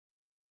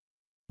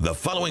The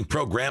following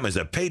program is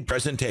a paid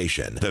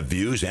presentation. The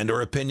views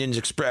and/or opinions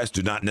expressed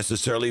do not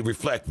necessarily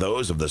reflect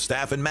those of the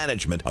staff and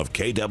management of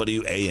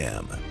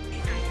KWAM.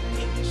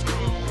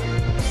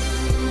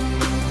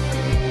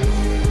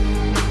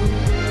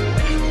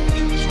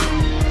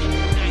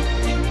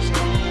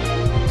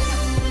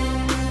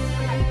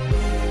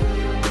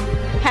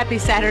 Happy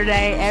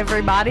Saturday,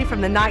 everybody, from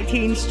the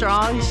 19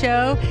 Strong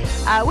Show.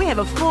 We have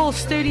a full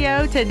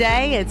studio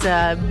today. It's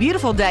a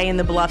beautiful day in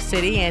the Bluff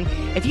City, and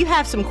if you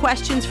have some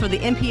questions for the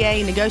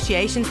MPA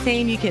negotiations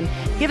team, you can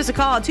give us a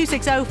call at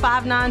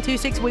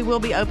 260-5926. We will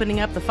be opening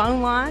up the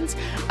phone lines.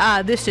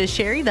 This is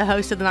Sherry, the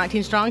host of the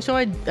 19 Strong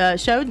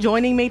Show,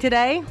 joining me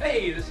today.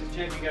 Hey, this is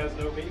Chet. You guys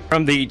know me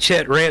from the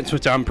Chet Rants,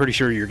 which I'm pretty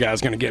sure you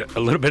guys are going to get a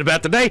little bit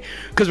about today,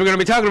 because we're going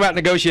to be talking about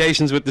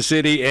negotiations with the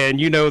city, and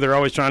you know they're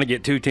always trying to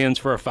get 2 10s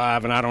for a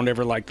 5, and I don't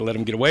ever like to let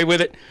them get away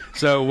with it.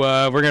 So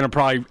we're going to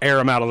probably air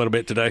them out a little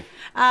bit today.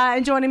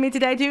 And joining me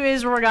today, too,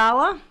 is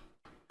Regala.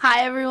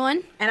 Hi,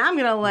 everyone. And I'm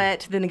going to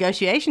let the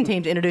negotiation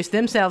team to introduce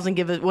themselves and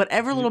give us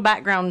whatever little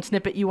background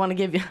snippet you want to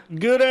give you.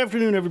 Good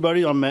afternoon,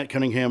 everybody. I'm Matt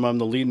Cunningham. I'm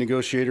the lead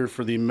negotiator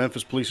for the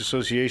Memphis Police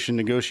Association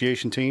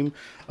negotiation team.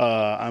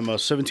 I'm a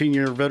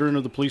 17-year veteran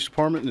of the police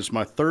department, and it's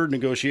my third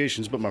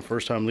negotiations, but my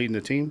first time leading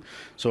the team.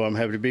 So I'm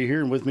happy to be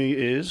here, and with me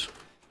is...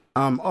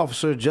 I'm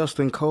Officer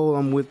Justin Cole.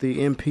 I'm with the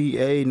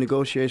MPA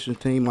negotiations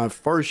team. My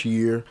first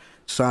year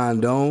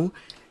signed on,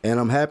 and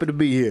I'm happy to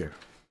be here.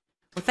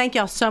 Well, thank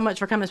y'all so much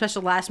for coming,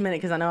 especially last minute,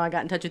 because I know I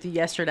got in touch with you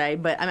yesterday.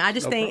 But I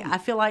mean, I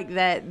feel like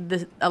that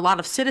a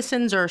lot of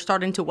citizens are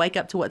starting to wake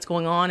up to what's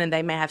going on, and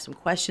they may have some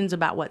questions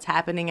about what's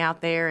happening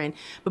out there.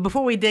 But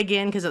before we dig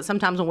in, because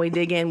sometimes when we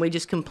dig in, we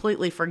just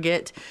completely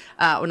forget,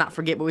 or not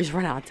forget, but we just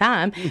run out of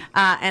time.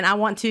 And I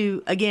want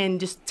to again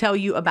just tell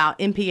you about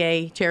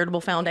MPA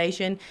Charitable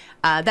Foundation.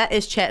 That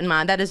is Chet and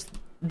mine.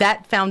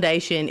 That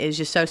foundation is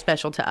just so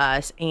special to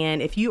us.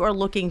 And if you are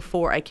looking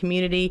for a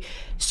community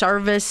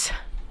service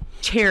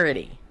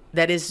charity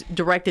that is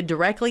directed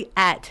directly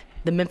at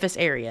the Memphis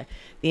area,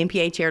 the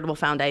MPA Charitable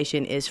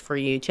Foundation is for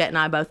you. Chet and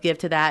I both give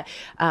to that.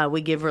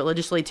 We give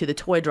religiously to the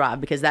toy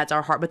drive because that's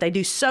our heart, but they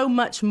do so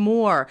much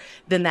more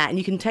than that. And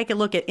you can take a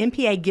look at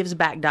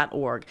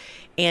mpagivesback.org.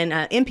 And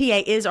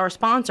MPA is our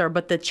sponsor,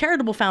 but the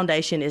Charitable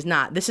Foundation is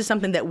not. This is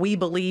something that we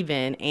believe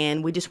in,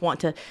 and we just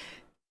want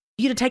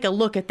you to take a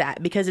look at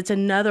that, because it's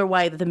another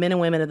way that the men and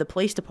women of the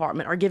police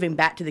department are giving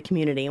back to the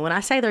community. And when I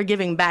say they're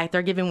giving back,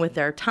 they're giving with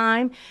their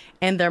time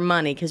and their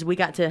money, because I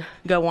got to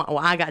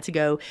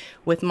go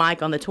with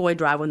Mike on the toy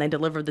drive when they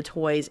delivered the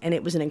toys, and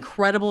it was an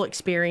incredible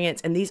experience.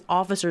 And these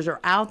officers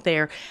are out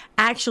there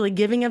actually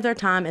giving of their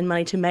time and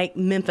money to make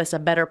Memphis a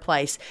better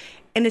place.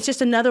 And it's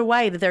just another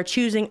way that they're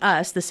choosing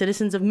us, the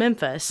citizens of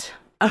Memphis,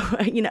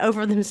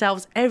 over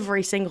themselves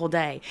every single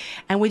day.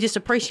 And we just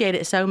appreciate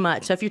it so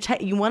much. So if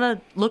you want to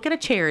look at a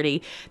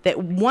charity that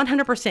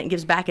 100%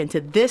 gives back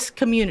into this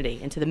community,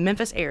 into the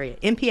Memphis area,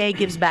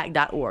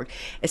 mpagivesback.org.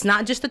 It's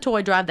not just the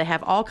toy drive. They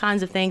have all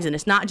kinds of things, and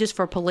it's not just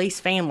for police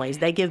families.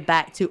 They give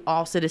back to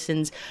all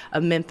citizens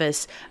of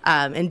Memphis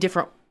in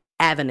different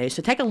avenues.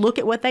 So take a look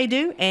at what they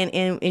do, and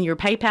in your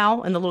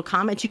PayPal, in the little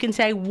comments, you can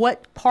say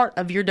what part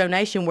of your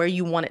donation, where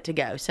you want it to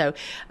go. So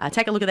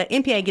take a look at that,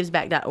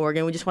 mpagivesback.org,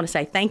 and we just want to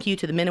say thank you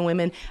to the men and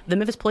women of the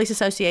Memphis Police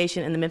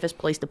Association and the Memphis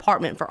Police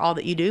Department for all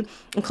that you do,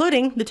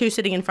 including the two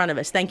sitting in front of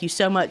us. Thank you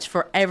so much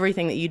for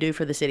everything that you do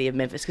for the city of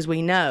Memphis, because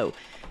we know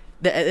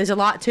there's a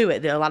lot to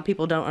it that a lot of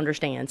people don't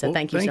understand. So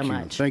thank you so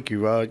much. Thank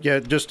you.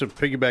 Just to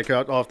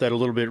piggyback off that a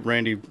little bit,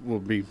 Randy will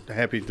be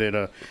happy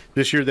that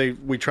this year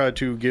we tried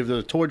to give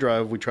the toy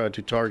drive. We tried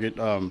to target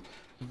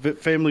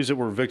families that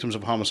were victims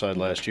of homicide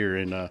last year,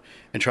 and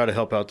try to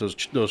help out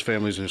those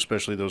families, and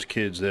especially those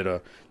kids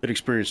that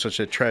experienced such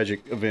a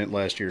tragic event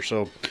last year.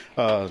 So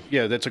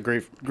that's a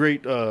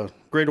great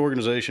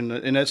organization,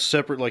 and that's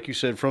separate, like you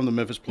said, from the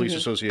Memphis Police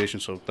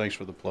Association. So thanks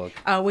for the plug.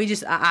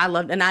 I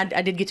loved, and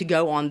I did get to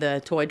go on the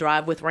toy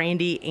drive with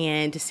Randy,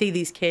 and to see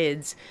these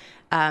kids.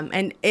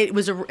 And it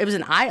was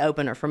an eye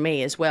opener for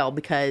me as well,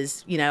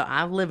 because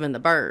I live in the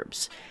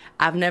burbs.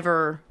 I've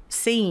never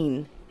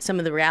seen some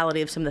of the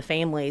reality of some of the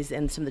families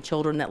and some of the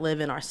children that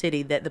live in our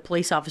city that the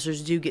police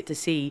officers do get to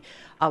see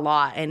a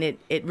lot. And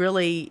it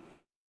really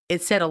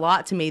said a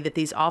lot to me that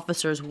these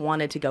officers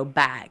wanted to go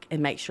back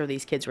and make sure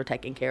these kids were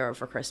taken care of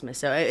for Christmas.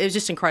 So it was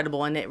just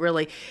incredible, and it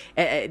really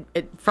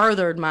it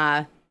furthered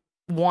my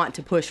want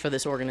to push for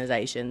this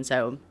organization.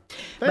 So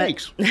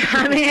thanks. But,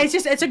 I mean,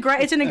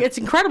 it's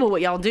incredible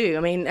what y'all do.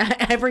 I mean,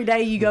 every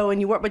day you go and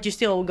you work, but you're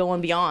still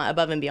going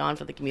above and beyond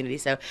for the community.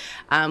 So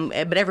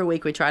but every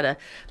week we try to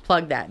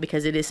plug that,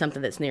 because it is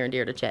something that's near and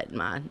dear to Chet and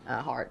my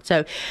heart.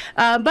 So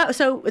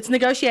so it's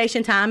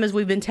negotiation time, as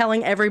we've been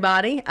telling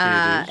everybody,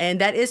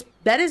 and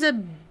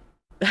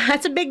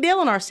that's a big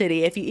deal in our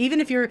city. Even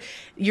if you're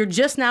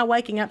just now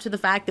waking up to the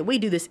fact that we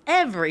do this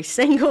every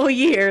single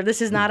year,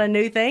 this is not a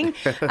new thing.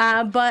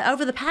 But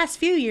over the past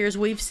few years,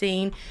 we've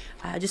seen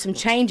just some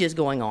changes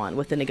going on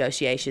with the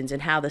negotiations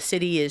and how the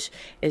city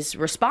is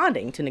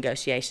responding to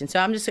negotiations. So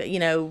I'm just,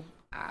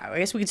 I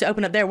guess we could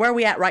open up there. Where are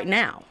we at right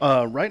now?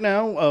 Right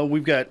now,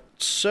 we've got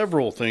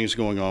several things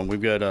going on.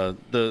 We've got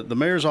the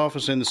mayor's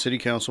office and the city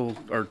council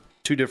are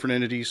two different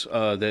entities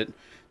that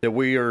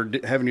we are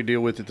having to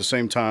deal with at the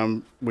same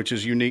time, which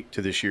is unique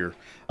to this year.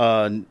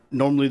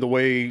 Normally, the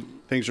way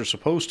things are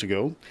supposed to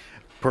go,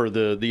 per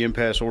the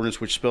impasse ordinance,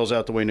 which spells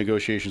out the way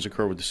negotiations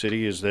occur with the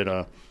city, is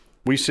that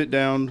we sit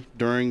down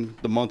during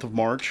the month of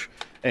March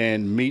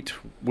and meet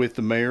with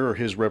the mayor or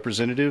his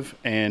representative,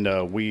 and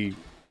we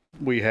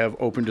have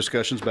open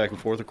discussions back and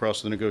forth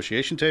across the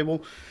negotiation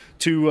table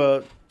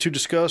to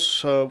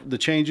discuss the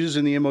changes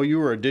in the MOU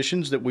or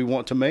additions that we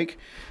want to make,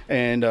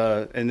 and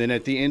then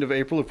at the end of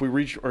April,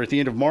 at the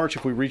end of March,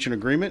 if we reach an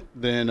agreement,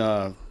 then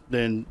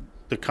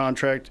the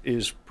contract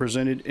is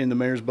presented in the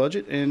mayor's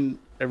budget, and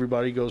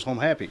everybody goes home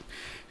happy.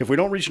 If we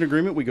don't reach an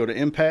agreement, we go to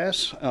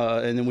impasse,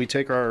 and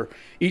then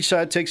each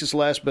side takes its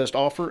last best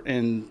offer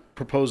and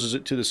proposes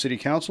it to the city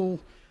council.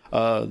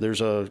 There's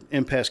a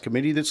impasse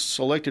committee that's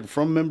selected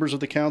from members of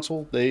the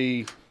council.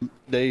 They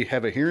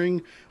have a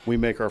hearing. We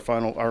make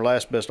our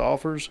last best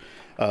offers.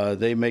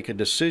 They make a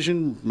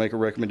decision, make a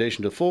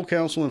recommendation to full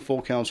council, and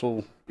full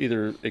council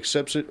either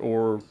accepts it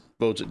or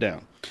votes it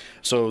down.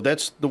 So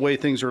that's the way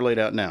things are laid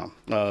out now.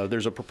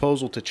 There's a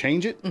proposal to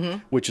change it,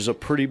 which is a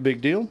pretty big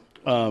deal.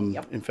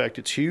 In fact,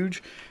 it's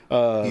huge.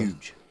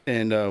 Huge.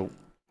 And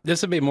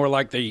this would be more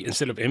like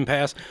instead of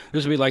impasse,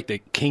 this would be like the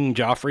King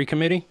Joffrey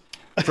committee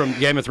from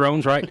Game of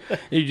Thrones, right?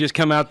 You just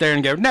come out there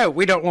and go, no,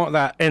 we don't want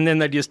that. And then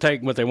they just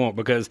take what they want,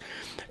 because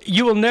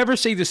you will never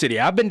see the city.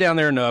 I've been down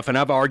there enough, and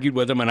I've argued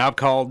with them, and I've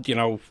called,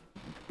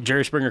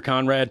 Jerry Springer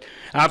Conrad.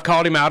 I've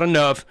called him out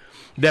enough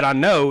that I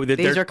know that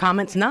these are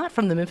comments not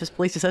from the Memphis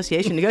Police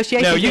Association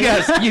negotiations. No, you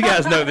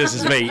guys know this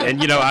is me, and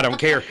I don't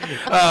care.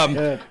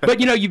 But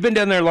you've been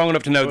down there long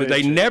enough to know that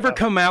they never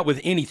come out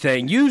with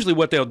anything. Usually,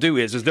 what they'll do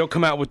is they'll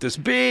come out with this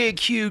big,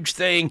 huge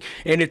thing,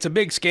 and it's a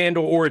big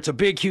scandal or it's a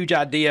big, huge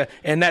idea,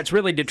 and that's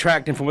really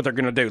detracting from what they're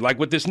going to do. Like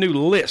with this new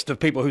list of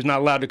people who's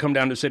not allowed to come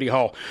down to City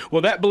Hall.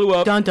 Well, that blew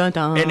up, dun, dun,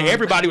 dun. And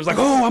everybody was like,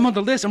 "Oh, I'm on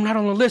the list. I'm not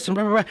on the list." And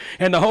blah, blah, blah.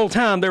 And the whole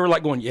time they were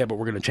like, "Going, yeah, but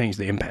we're going to change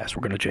the impasse.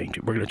 We're going to change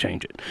it. We're going to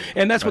change it."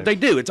 And that's what they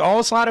do. It's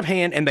all sleight of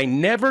hand, and they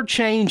never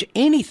change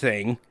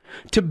anything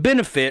to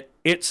benefit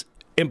its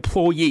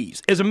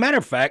employees. As a matter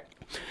of fact,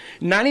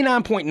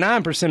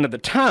 99.9% of the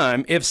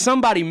time, if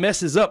somebody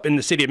messes up in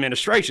the city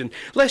administration,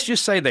 let's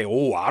just say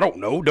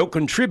don't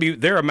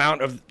contribute their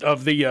amount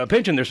of the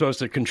pension they're supposed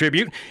to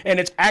contribute, and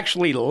it's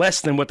actually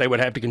less than what they would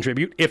have to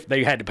contribute if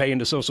they had to pay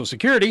into Social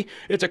Security.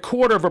 It's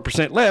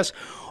 0.25% less.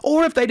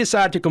 Or if they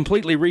decide to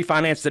completely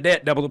refinance the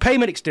debt, double the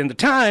payment, extend the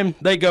time,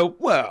 they go,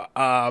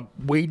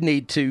 we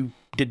need to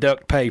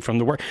deduct pay from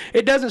the work.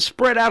 It doesn't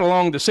spread out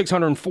along the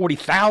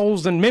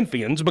 640,000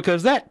 Memphians,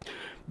 because that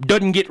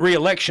doesn't get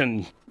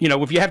re-election.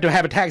 If you have to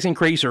have a tax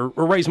increase or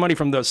raise money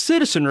from the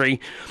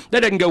citizenry, that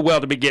doesn't go well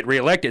to get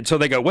re-elected. So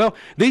they go, well,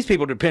 these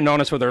people depend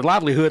on us for their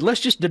livelihood. Let's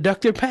just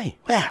deduct their pay.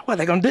 Well, what are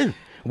they going to do?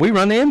 We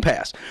run the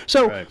impasse.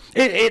 So right.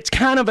 It's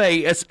kind of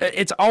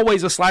it's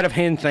always a sleight of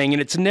hand thing,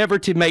 and it's never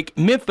to make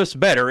Memphis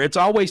better. It's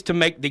always to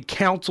make the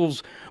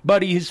council's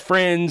buddies,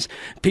 friends,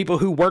 people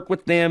who work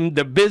with them,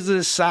 the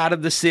business side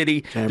of the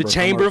city, the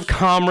Chamber of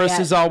Commerce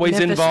is always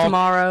Memphis involved.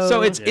 Tomorrow.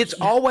 So it's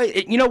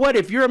always, you know what?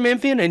 If you're a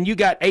Memphian and you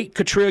got $8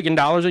 quadrillion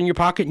in your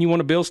pocket and you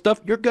want to build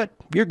stuff, you're good.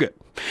 You're good.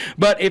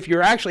 But if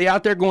you're actually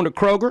out there going to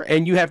Kroger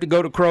and you have to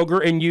go to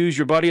Kroger and use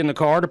your buddy in the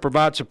car to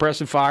provide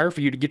suppressive fire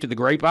for you to get to the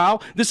grape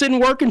aisle, this isn't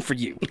working for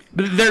you.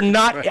 They're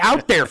not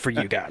out there for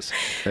you guys.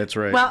 That's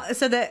right. Well,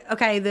 so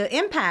the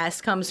impasse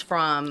comes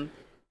from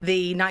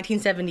the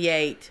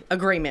 1978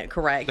 agreement,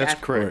 correct? That's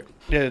correct.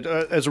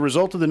 Yeah, as a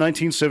result of the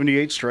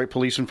 1978 strike,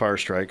 police and fire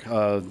strike,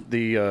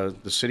 the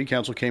city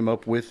council came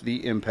up with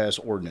the impasse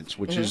ordinance,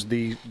 which is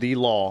the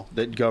law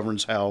that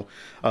governs how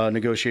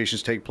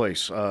negotiations take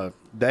place.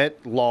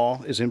 That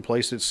law is in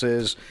place that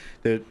says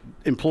that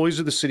employees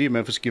of the city of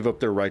Memphis give up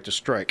their right to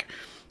strike.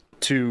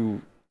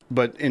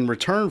 But in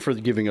return for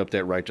giving up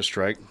that right to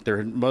strike,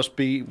 there must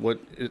be what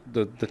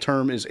the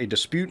term is a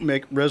dispute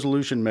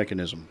resolution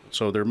mechanism.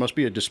 So there must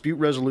be a dispute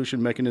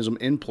resolution mechanism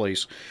in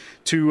place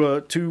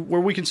to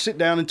where we can sit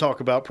down and talk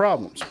about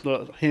problems.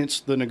 Hence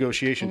the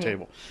negotiation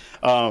table.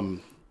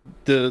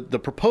 The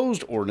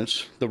proposed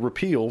ordinance, the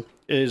repeal,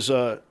 is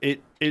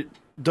it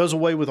does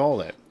away with all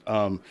that.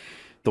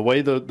 The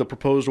way the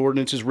proposed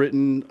ordinance is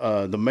written,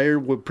 the mayor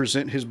would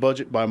present his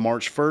budget by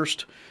March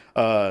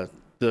 1st.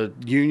 The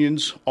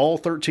unions, all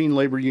 13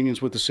 labor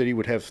unions with the city,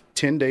 would have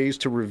 10 days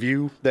to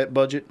review that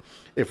budget.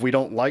 If we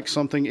don't like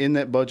something in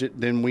that budget,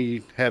 then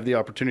we have the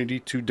opportunity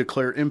to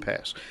declare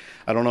impasse.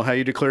 I don't know how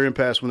you declare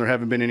impasse when there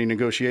haven't been any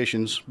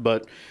negotiations,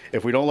 but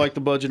if we don't like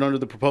the budget under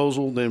the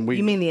proposal, then we...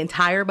 You mean the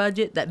entire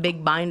budget, that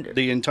big binder?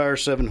 The entire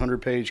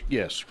 700-page,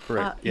 yes,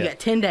 correct. You got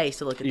 10 days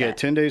to look at that. Yeah,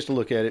 10 days to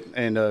look at it,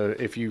 and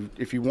if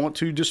you want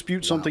to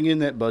dispute something in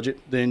that budget,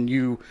 then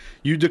you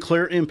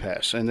declare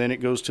impasse, and then it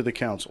goes to the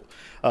council.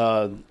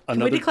 Can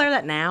we declare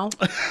that now?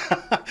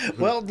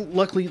 Well,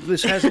 luckily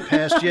this hasn't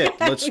passed yet.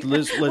 Let's.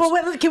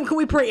 Well, can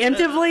we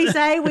preemptively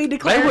say we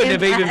declare? They wouldn't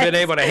have even impasse? been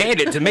able to hand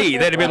it to me.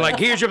 They'd have been like,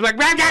 "Here's your like,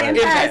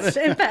 impasse."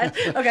 Impasse.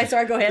 Okay,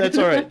 sorry. Go ahead. That's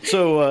all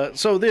right.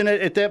 So then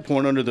at that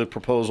point, under the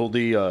proposal,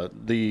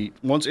 the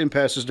once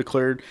impasse is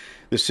declared,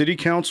 the city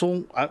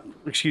council,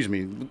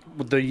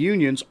 the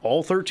unions,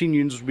 all 13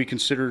 unions would be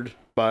considered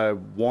by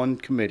one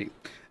committee.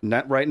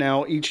 Not right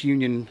now, each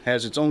union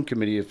has its own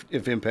committee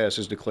if impasse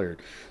is declared.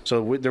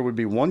 So there would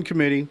be one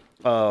committee.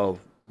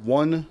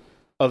 One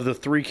of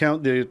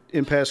the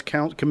impasse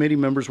committee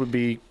members would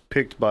be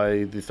picked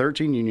by the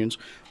 13 unions.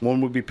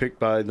 One would be picked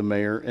by the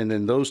mayor, and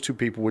then those two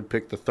people would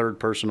pick the third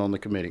person on the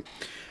committee.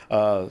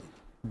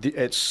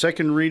 At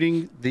second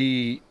reading,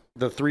 the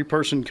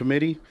three-person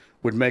committee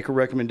would make a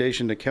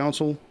recommendation to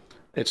council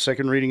at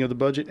second reading of the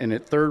budget, and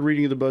at third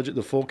reading of the budget,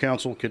 the full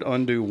council could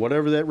undo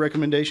whatever that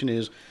recommendation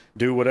is,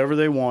 do whatever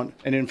they want,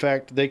 and in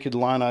fact, they could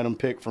line item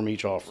pick from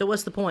each offer. So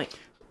what's the point?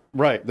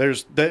 Right.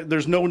 There's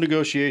no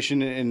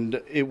negotiation,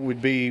 and it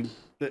would be,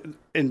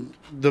 and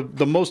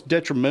the most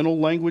detrimental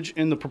language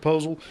in the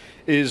proposal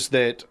is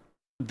that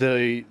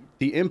the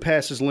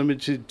impasse is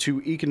limited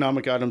to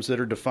economic items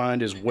that are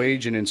defined as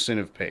wage and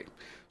incentive pay.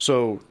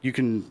 So you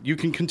can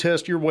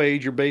contest your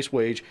wage, your base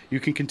wage. You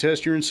can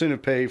contest your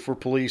incentive pay for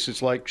police.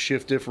 It's like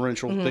shift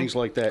differential, things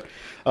like that.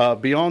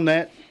 Beyond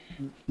that,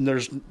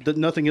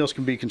 nothing else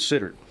can be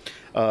considered.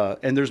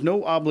 And there's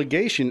no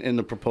obligation in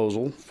the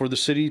proposal for the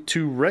city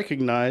to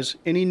recognize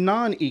any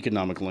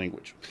non-economic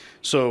language.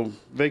 So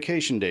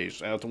vacation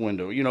days out the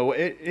window,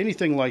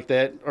 anything like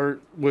that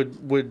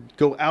would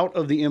go out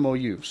of the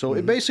MOU. So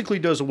it basically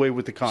does away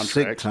with the contracts.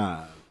 Sick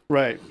time.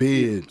 Right.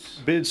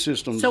 Bids. Bid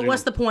systems. So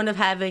what's the point of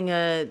having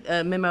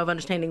a memo of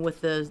understanding with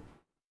the?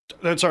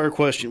 That's our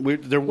question.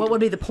 What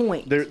would be the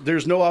point?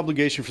 There's no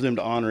obligation for them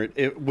to honor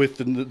it with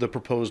the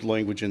proposed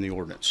language in the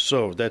ordinance.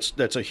 So that's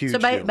a huge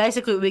deal.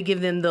 Basically, we give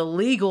them the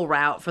legal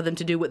route for them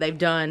to do what they've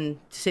done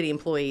to city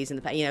employees in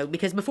the past.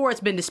 Because before it's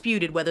been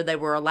disputed whether they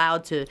were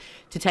allowed to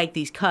take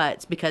these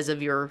cuts because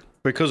of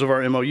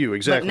our MOU,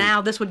 exactly. But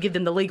now this would give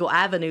them the legal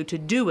avenue to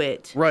do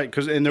it. Right,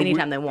 because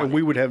anytime they want. And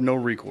we would have no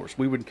recourse.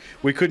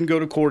 We couldn't go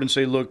to court and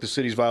say, look, the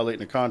city's violating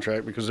the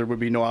contract, because there would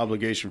be no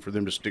obligation for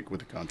them to stick with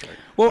the contract.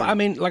 Well, I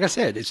mean, like I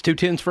said, it's 2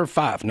 10s for a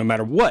 5. No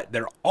matter what,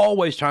 they're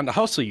always trying to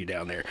hustle you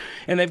down there,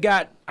 and they've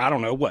got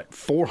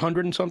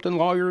 400 and something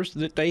lawyers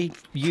that they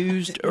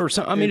used or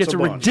something. I mean, it's a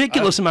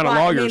ridiculous amount of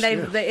lawyers. I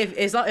mean,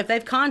 if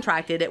they've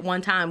contracted at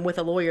one time with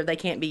a lawyer, they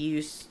can't be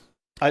used.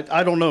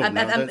 I don't know.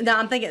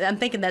 I'm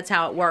thinking that's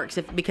how it works,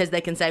 because they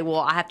can say,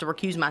 well, I have to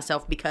recuse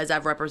myself because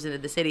I've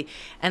represented the city.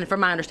 And from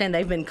my understanding,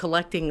 they've been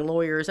collecting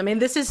lawyers. I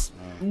mean,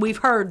 we've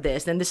heard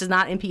this, and this is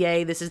not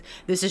MPA. This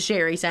is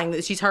Sherry saying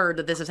that she's heard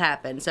that this has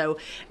happened. So,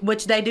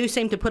 which they do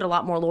seem to put a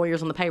lot more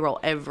lawyers on the payroll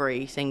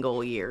every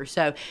single year.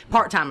 So,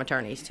 part-time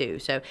attorneys too.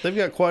 So they've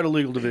got quite a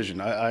legal division.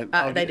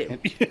 They do.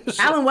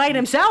 Alan Wade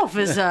himself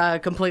is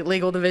a complete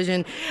legal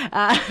division.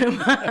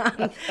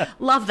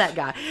 Love that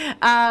guy.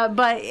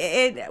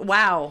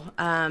 Wow.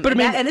 And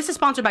this is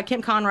sponsored by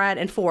Kemp Conrad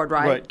and Ford,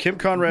 right? Right. Kemp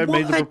Conrad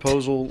made the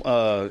proposal,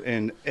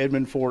 and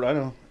Edmund Ford,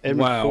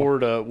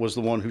 Ford was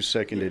the one who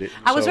seconded it.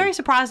 I was very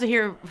surprised to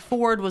hear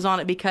Ford was on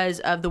it because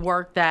of the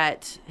work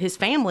that his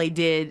family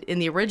did in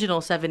the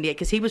original 78,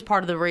 because he was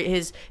part of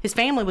his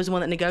family was the one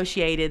that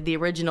negotiated the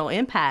original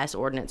impasse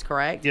ordinance,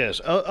 correct?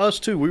 Yes. Us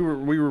too. We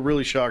were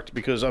really shocked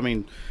because, I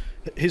mean,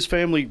 his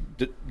family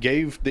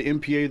gave the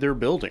MPA their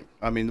building.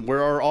 I mean,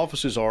 where our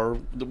offices are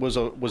was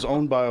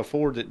owned by a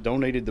Ford that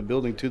donated the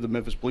building to the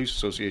Memphis Police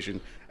Association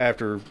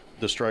after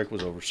the strike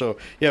was over. So,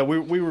 yeah,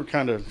 we were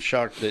kind of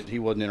shocked that he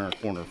wasn't in our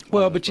corner.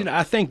 Well, but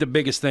I think the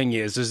biggest thing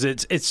is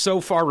it's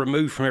so far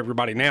removed from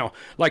everybody now.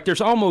 Like,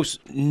 there's almost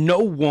no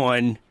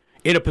one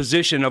in a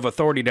position of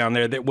authority down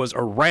there that was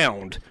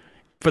around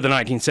for the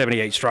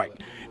 1978 strike.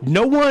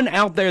 No one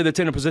out there that's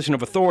in a position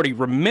of authority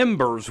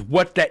remembers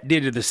what that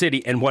did to the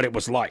city and what it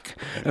was like.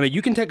 I mean,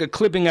 you can take a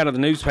clipping out of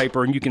the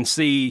newspaper and you can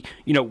see,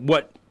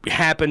 what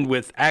happened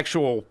with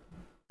actual,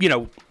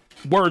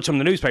 words from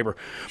the newspaper.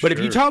 But if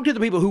you talk to the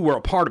people who were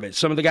a part of it,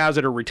 some of the guys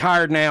that are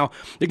retired now,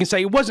 they can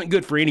say it wasn't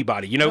good for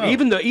anybody.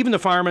 Even the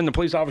firemen, the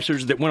police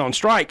officers that went on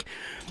strike,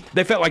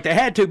 they felt like they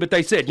had to, but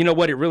they said, you know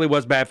what, it really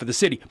was bad for the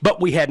city.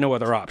 But we had no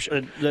other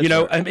option.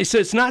 Right. So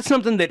it's not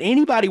something that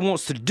anybody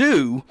wants to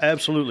do.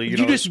 Absolutely.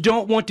 You just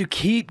don't want to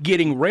keep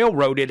getting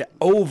railroaded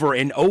over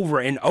and over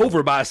and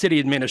over by a city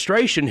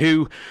administration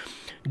who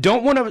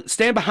don't want to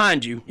stand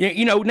behind you.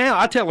 Now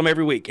I tell them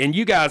every week, and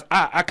you guys,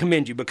 I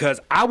commend you, because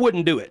I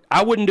wouldn't do it.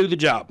 I wouldn't do the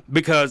job,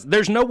 because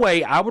there's no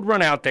way I would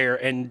run out there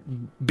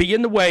and be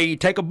in the way,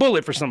 take a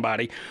bullet for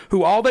somebody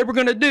who all they were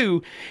going to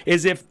do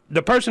is, if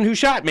the person who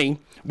shot me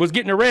was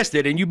getting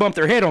arrested and you bump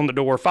their head on the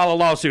door, file a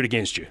lawsuit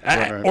against you,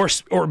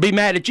 or be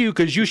mad at you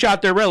because you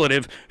shot their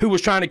relative who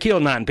was trying to kill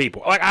 9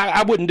 people. Like,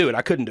 I wouldn't do it.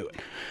 I couldn't do it.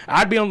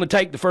 I'd be on the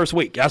take the first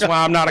week. That's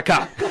why I'm not a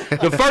cop.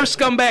 The first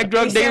scumbag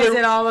drug He dealer. says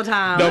it all the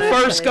time. The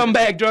first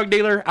scumbag drug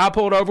dealer I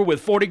pulled over with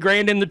 40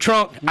 grand in the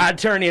trunk, I'd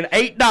turn in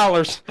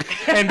 $8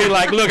 and be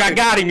like, "Look, I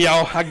got him,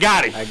 y'all. I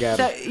got him."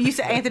 So you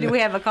said, Anthony, we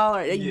have a caller.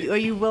 Are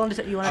you willing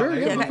to? You want Sure,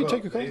 yeah, we okay. can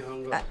take a call.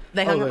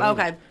 They hung up.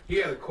 Okay. He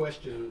had a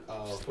question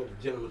for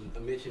the gentleman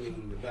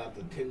mentioning about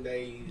the 10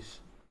 days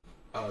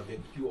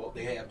that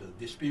they have to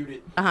dispute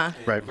it,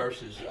 Right.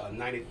 versus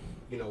 90.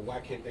 Why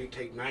can't they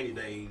take 90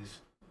 days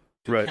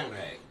to Right.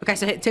 counteract? Okay.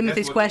 So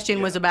Timothy's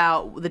question was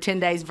about the 10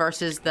 days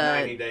versus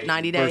the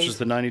 90 days. Versus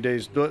the 90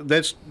 days.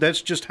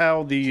 That's just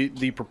how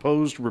the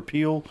proposed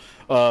repeal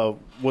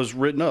was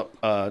written up.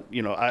 I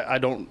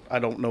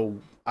don't know.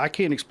 I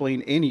can't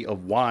explain any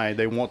of why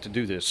they want to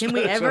do this. Can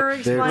we ever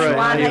explain Right.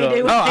 why they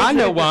do it? Oh, I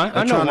know why.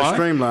 I'm trying to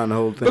streamline the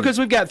whole thing. Because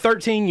we've got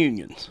 13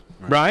 unions,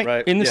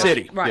 right? In the Yes.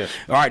 city. Right. Yes.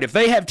 All right, if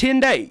they have 10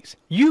 days,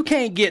 you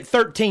can't get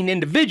 13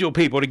 individual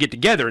people to get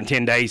together in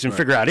 10 days and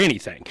figure out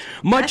anything,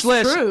 much That's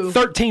less true.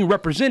 13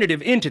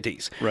 representative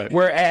entities. Right.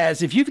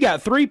 Whereas if you've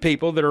got 3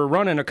 people that are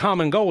running a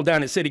common goal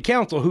down at city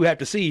council who have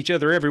to see each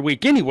other every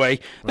week anyway,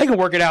 they can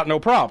work it out no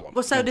problem.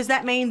 Well, so does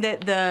that mean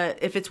that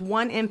if it's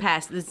one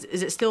impasse,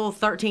 is it still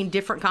 13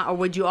 different, or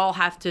would you all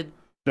have to?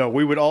 No,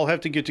 we would all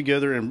have to get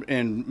together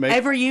and make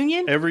Every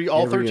union?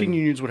 all 13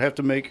 unions would have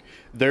to make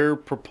their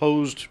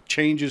proposed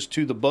changes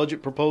to the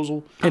budget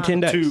proposal In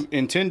 10 days.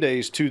 in 10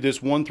 days to this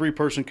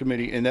 3-person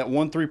committee, and that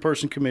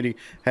 3-person committee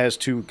has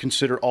to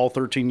consider all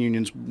 13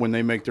 unions when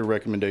they make their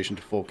recommendation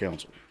to full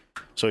council.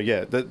 So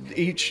yeah,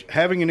 each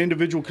having an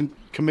individual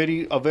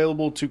committee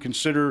available to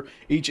consider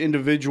each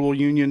individual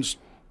union's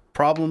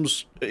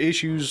problems,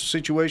 issues,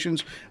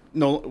 situations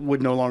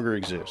would no longer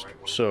exist.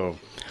 So,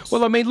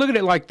 Well, I mean, look at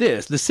it like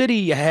this. The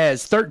city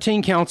has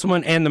 13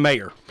 councilmen and the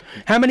mayor.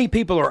 How many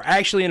people are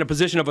actually in a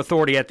position of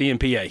authority at the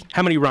MPA?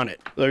 How many run it?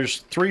 there's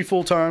 3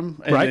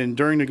 full-time, and Right. then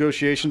during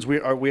negotiations,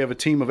 we have a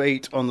team of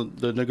 8 on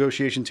the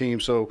negotiation team.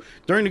 So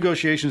during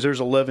negotiations,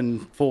 there's 11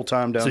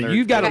 full-time down So there.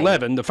 you've got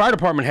 11. The fire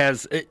department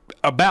has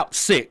about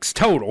 6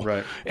 total.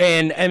 Right.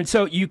 And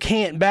so you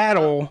can't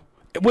battle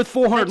with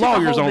 400 They took a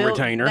lawyers whole on build-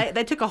 retainer.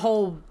 They took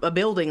a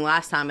building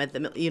last time at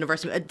the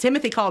university.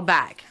 Timothy called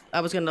back.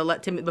 I was going to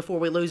let Timothy before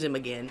we lose him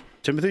again.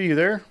 Timothy, you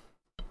there?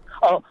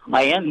 Oh,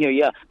 I am here,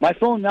 yeah. My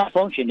phone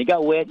malfunctioned. It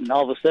got wet, and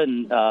all of a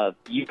sudden,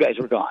 you guys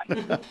were gone.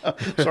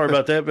 Sorry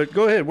about that, but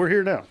go ahead. We're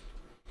here now.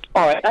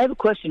 All right, I have a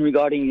question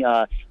regarding,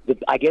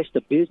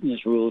 the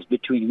business rules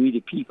between we the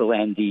people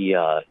and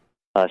the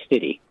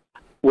city.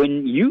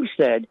 When you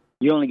said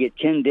you only get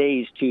 10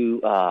 days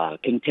to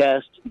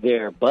contest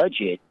their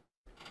budget,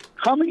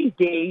 how many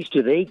days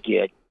do they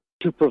get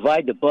to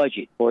provide the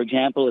budget? For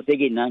example, if they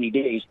get 90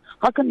 days,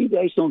 how come you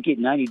guys don't get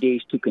 90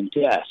 days to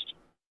contest?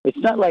 It's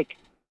not like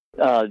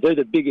they're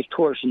the biggest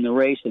horse in the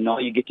race and all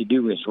you get to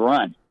do is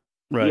run.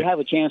 Right. You have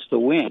a chance to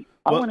win.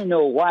 I want to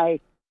know why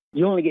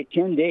you only get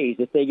 10 days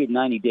if they get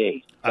 90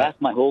 days. That's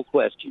my whole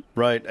question.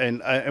 Right,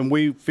 and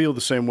we feel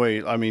the same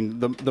way. I mean,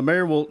 the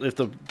mayor will, if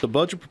the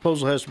budget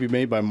proposal has to be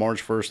made by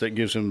March 1st, that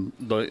gives him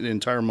the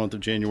entire month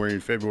of January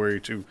and February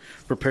to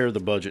prepare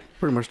the budget.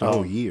 Pretty much the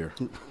whole year.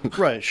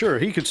 Right, sure.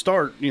 He could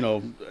start,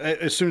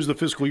 as soon as the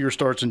fiscal year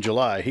starts in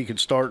July, he could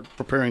start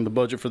preparing the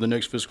budget for the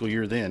next fiscal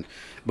year then.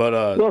 But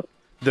Well,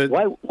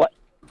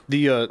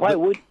 why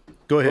would...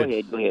 Go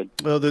ahead. Go ahead.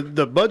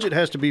 The budget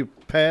has to be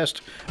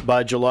passed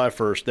by July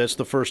 1st. That's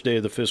the first day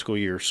of the fiscal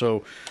year.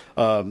 So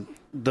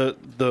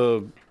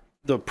the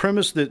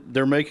premise that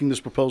they're making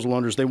this proposal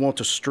under is they want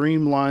to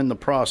streamline the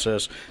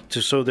process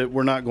so that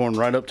we're not going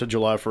right up to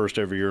July 1st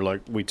every year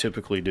like we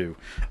typically do.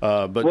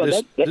 But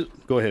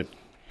go ahead.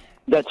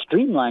 That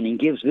streamlining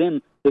gives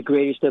them the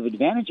greatest of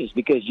advantages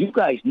because you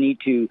guys need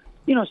to,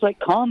 it's like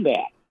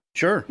combat.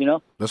 Sure.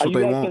 That's are what you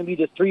they guys want. going to be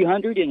the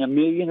 300 and a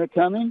million are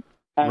coming?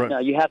 And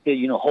Right. you have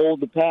to,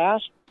 hold the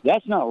pass.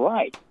 That's not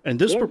right. And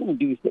this They're gonna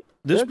do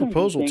this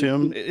proposal,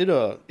 Tim,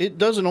 it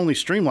doesn't only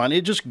streamline;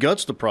 it just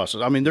guts the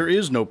process. I mean, there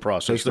is no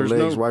process. Takes the There's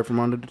legs no right from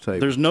under the table.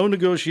 There's no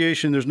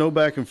negotiation. There's no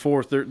back and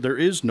forth. There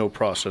is no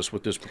process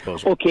with this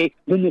proposal. Okay,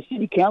 then the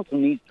city council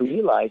needs to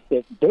realize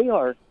that they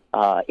are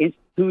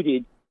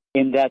instituted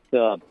in that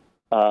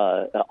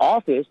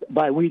office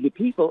by we the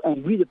people,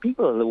 and we the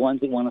people are the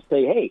ones that want to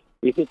say, hey,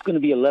 if it's going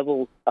to be a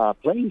level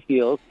playing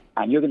field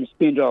and you're going to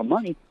spend our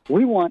money,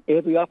 we want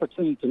every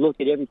opportunity to look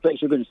at every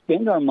place you're going to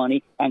spend our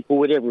money, and for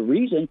whatever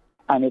reason,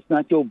 and it's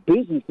not your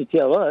business to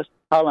tell us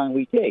how long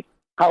we take.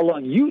 How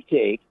long you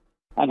take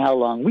and how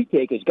long we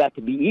take has got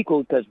to be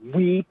equal because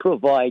we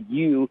provide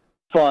you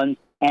funds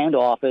and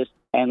office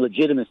and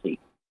legitimacy.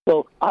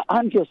 So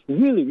I'm just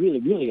really, really,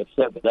 really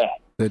upset with that.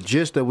 The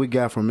gist that we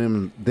got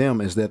from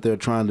them is that they're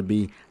trying to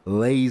be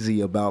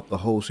lazy about the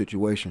whole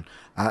situation.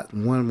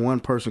 One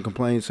person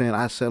complained saying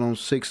I sat on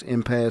 6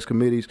 impasse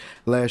committees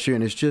last year,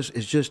 and it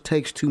just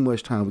takes too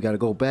much time. We got to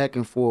go back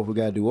and forth. We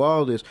got to do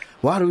all this.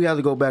 Why do we have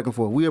to go back and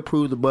forth? We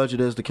approved the budget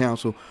as the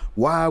council.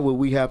 Why would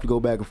we have to go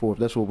back and forth?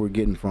 That's what we're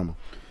getting from them.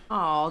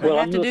 Oh, they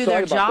have to do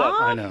their job?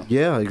 I know.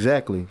 Yeah,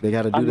 exactly. They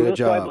got to do I'm their real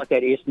sorry job. about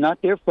that. It's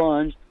not their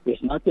funds.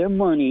 It's not their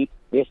money.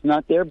 It's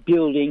not their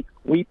building.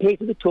 We pay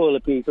for the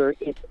toilet paper.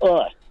 It's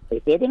us.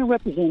 If they're going to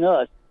represent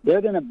us,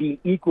 they're going to be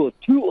equal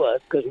to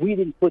us because we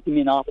didn't put them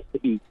in office to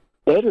be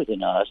better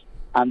than us.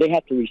 They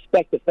have to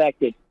respect the fact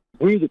that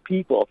we're the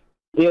people,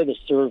 they're the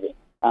servant.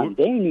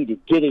 They need to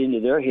get it into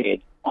their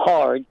head,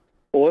 hard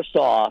or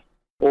soft,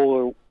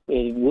 or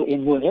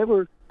in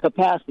whatever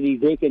capacity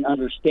they can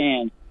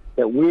understand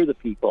that we're the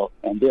people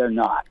and they're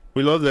not.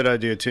 We love that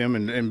idea, Tim,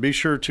 and be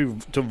sure to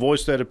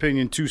voice that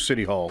opinion to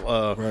City Hall.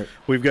 Right.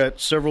 We've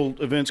got several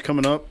events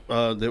coming up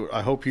that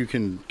I hope you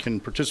can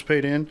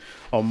participate in.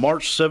 On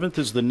March 7th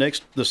is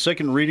the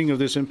second reading of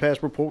this impasse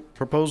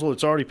proposal.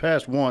 It's already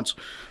passed once,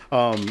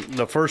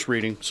 the first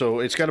reading, so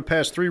it's got to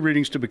pass 3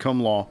 readings to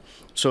become law.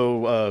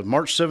 So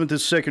March 7th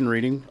is second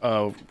reading.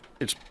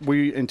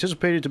 We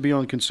anticipate it to be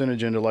on consent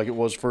agenda like it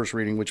was first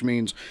reading, which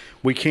means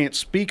we can't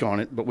speak on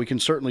it, but we can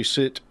certainly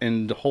sit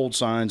and hold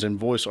signs and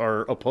voice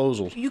our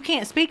opposals. You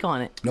can't speak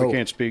on it. No. We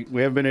can't speak.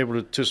 We haven't been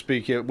able to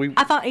speak yet.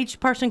 I thought each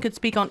person could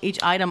speak on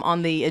each item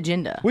on the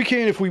agenda. We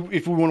can if we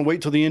want to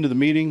wait till the end of the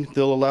meeting.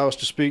 They'll allow us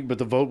to speak, but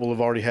the vote will have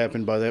already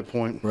happened by that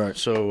point. Right.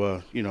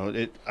 So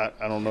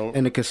I don't know.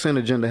 And the consent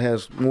agenda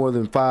has more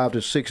than 5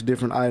 to 6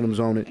 different items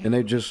on it, and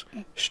they just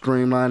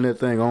streamline that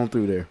thing on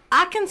through there.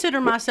 I consider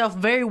myself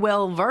very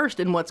well versed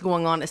in what's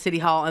going on at City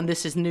Hall, and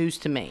this is news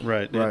to me.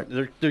 Right.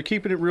 They're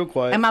keeping it real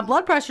quiet. And my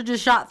blood pressure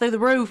just shot through the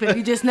roof. If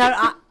you just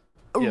know,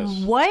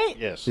 Yes. What?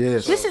 Yes.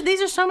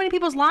 These are so many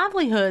people's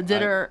livelihoods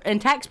that are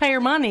and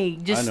taxpayer money.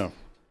 I know.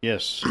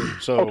 Yes.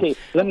 So okay,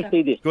 let me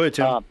say this. Go ahead,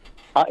 Tim.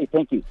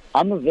 Thank you.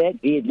 I'm a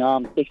vet,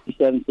 Vietnam,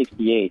 67,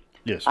 68.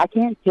 Yes. I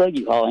can't tell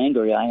you how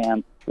angry I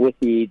am with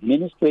the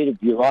administrative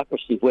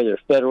bureaucracy, whether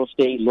federal,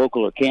 state,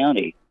 local, or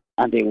county,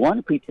 and they want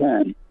to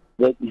pretend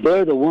that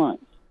they're the ones.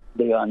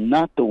 They are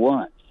not the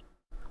ones.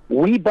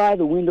 We buy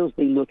the windows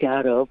they look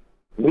out of.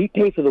 We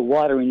pay for the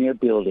water in their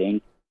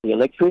building, the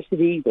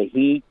electricity, the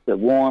heat, the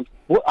warmth.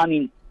 Well, I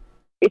mean,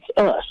 it's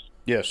us.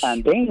 Yes.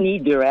 And they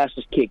need their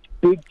asses kicked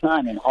big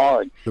time and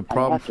hard. The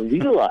problem, have to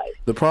realize.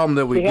 The problem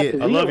that we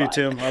get. I love you,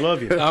 Tim. I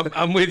love you.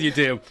 I'm with you,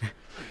 Tim.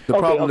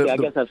 I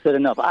guess I've said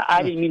enough.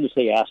 I didn't mean to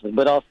say asses,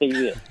 but I'll say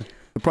this.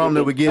 The problem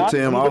that we get,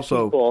 Tim,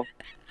 also. People,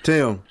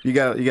 Tim, you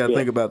got to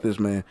think about this,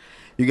 man.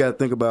 You got to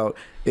think about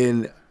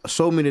in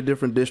so many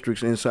different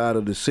districts inside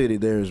of the city,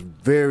 there's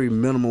very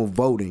minimal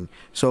voting.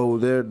 So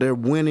they're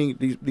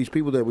winning. These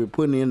people that we're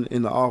putting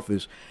in the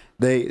office,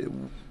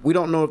 we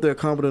don't know if they're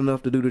competent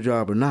enough to do the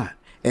job or not.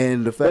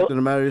 And the fact of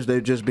the matter is they're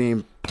just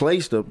being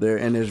placed up there,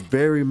 and there's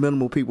very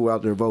minimal people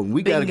out there voting.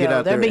 We got to get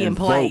out there and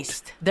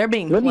vote. They're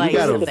being placed. We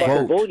got to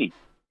vote.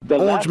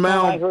 Orange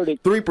Mound, 3%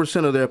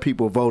 3% of their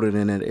people voted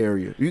in that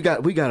area. We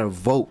got to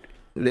vote.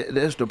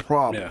 That's the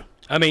problem. Yeah.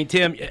 I mean,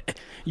 Tim,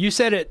 you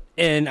said it,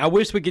 and I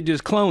wish we could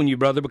just clone you,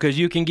 brother, because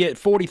you can get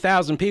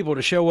 40,000 people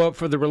to show up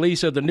for the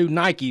release of the new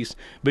Nikes,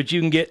 but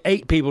you can get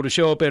 8 people to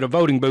show up at a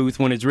voting booth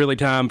when it's really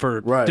time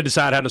to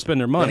decide how to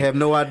spend their money. They have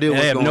no idea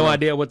They have no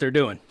idea what they're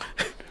doing.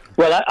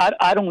 Well,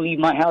 I don't leave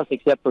my house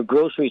except for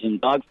groceries and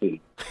dog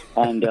food,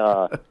 and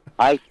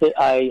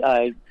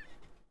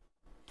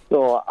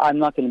so I'm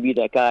not going to be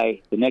that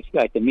guy, the next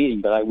guy at the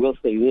meeting. But I will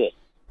say this: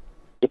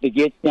 if it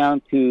gets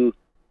down to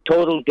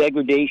total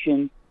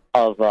degradation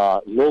of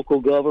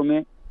local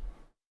government,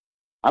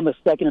 I'm a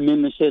Second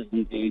Amendment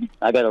citizen, dude.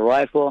 I got a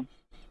rifle,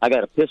 I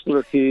got a pistol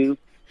or 2,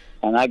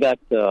 and I got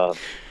bullets.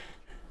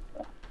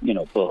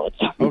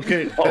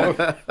 Okay.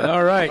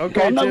 All right.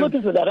 Okay, I'm not Tim.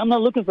 looking for that. I'm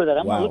not looking for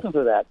that.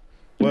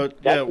 Well, But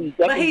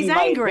he's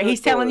angry.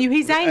 He's telling you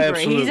he's angry.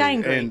 Absolutely. He's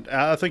angry. And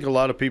I think a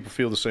lot of people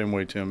feel the same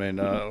way, Tim. And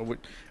we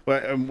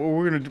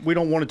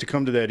don't want it to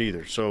come to that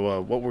either.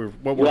 So what we're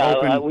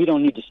hoping. We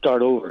don't need to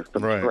start over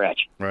from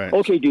scratch. Right.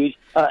 Okay, dudes.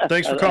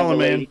 Thanks for calling,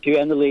 man.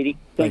 And the lady.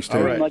 Thanks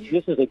very much.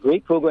 This is a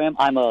great program.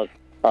 I'm a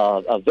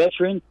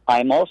veteran.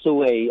 I'm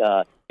also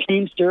a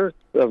teamster,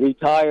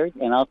 retired.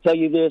 And I'll tell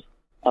you this: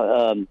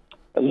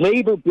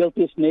 labor built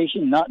this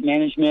nation, not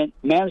management.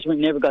 Management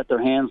never got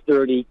their hands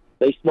dirty.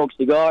 They smoked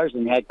cigars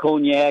and had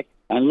cognac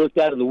and looked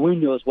out of the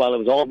windows while it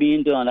was all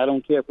being done. I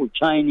don't care if we're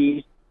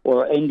Chinese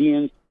or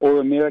Indians or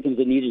Americans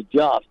that needed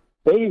jobs.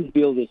 They didn't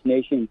build this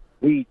nation.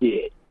 We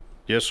did.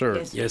 Yes,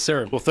 sir. Yes,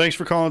 sir. Well, thanks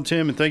for calling,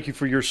 Tim, and thank you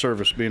for your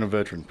service being a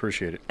veteran.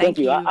 Appreciate it. Thank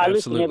you. I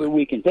listen every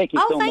weekend. Thank you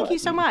so much. Thank you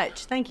so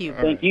much. Thank you.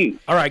 Thank you.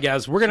 All right,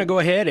 guys, we're going to go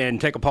ahead and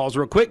take a pause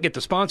real quick, get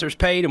the sponsors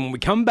paid, and when we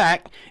come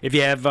back, if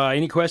you have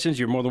any questions,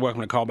 you're more than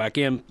welcome to call back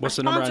in. What's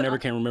the number? I never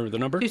can remember the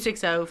number.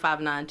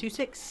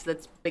 260-5926.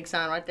 That's a big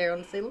sign right there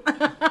on the ceiling.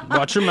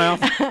 Watch your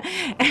mouth.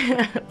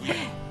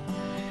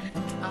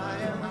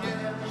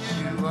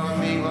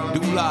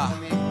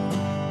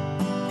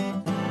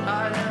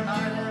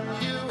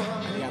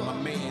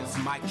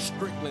 Mike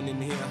Strickland in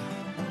here.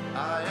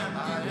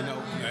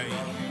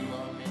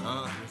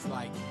 It's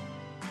like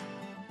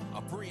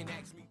a friend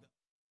asked me.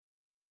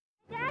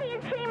 Daddy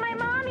is hitting my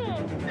mommy.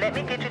 Let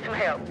me get you some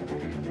help.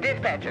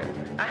 Dispatcher,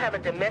 I have a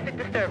domestic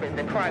disturbance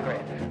in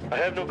progress. I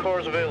have no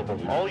cars available.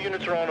 All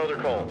units are on other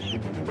calls.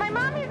 My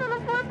mommy's on the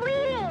floor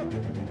bleeding.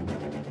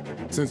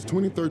 Since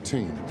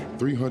 2013,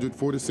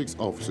 346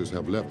 officers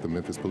have left the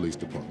Memphis Police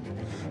Department.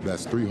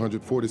 That's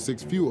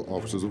 346 fewer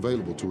officers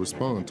available to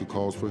respond to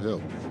calls for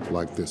help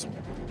like this one.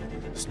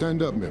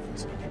 Stand up,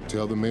 Memphis.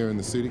 Tell the mayor and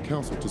the city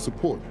council to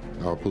support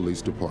our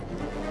police department.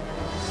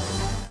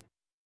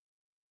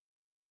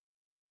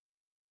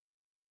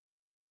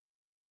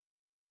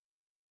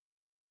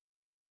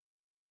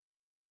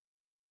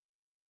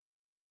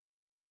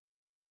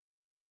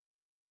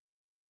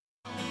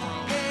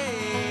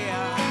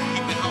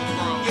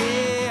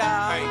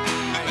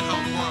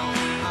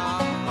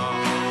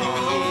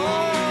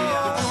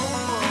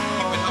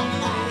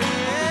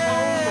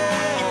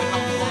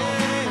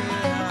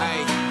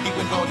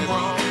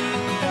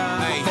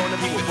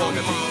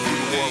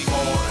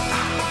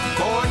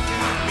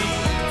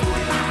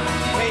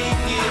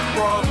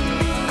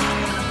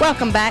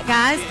 Welcome back,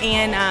 guys.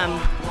 And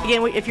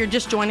again, if you're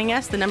just joining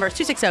us, the number is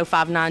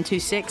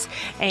 260-5926.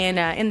 And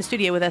in the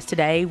studio with us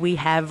today, we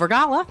have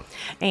Vergala,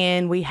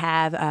 and we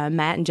have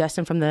Matt and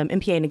Justin from the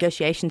MPA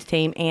negotiations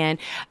team. And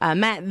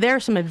Matt, there are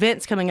some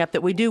events coming up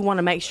that we do want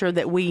to make sure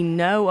that we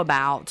know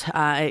about,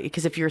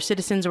 because if you're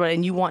citizens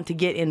and you want to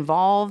get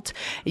involved,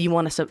 you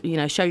want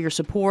to show your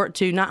support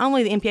to not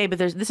only the MPA, but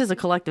this is a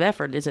collective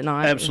effort, is it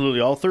not?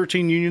 Absolutely. All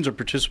 13 unions are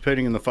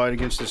participating in the fight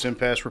against this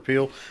impasse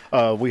repeal.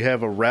 We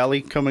have a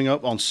rally coming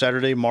up on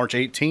Saturday, March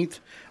 18th.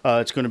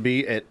 It's going to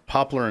be at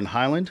Poplar and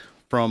Highland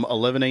from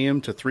 11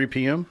 a.m. to 3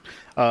 p.m.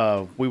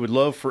 We would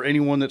love for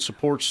anyone that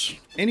supports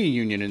any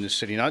union in the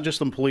city, not just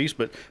the police,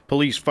 but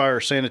police, fire,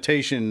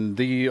 sanitation,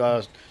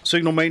 the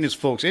signal maintenance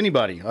folks,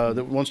 anybody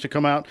that wants to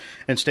come out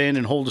and stand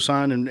and hold a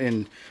sign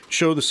and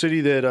show the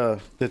city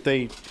that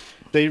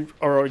they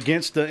are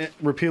against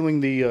repealing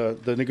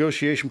the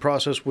negotiation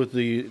process with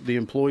the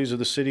employees of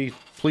the city.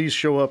 Please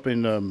show up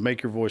and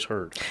make your voice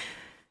heard.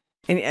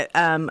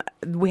 And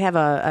we have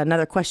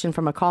another question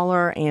from a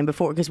caller, and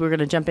because we're going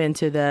to jump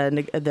into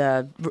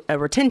the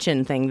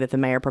retention thing that the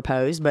mayor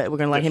proposed, but we're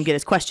going to let him get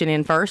his question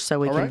in first, so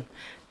we can.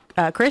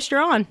 Right. Chris,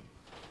 you're on.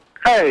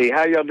 Hey,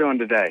 how y'all doing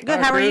today?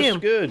 Good. How are you?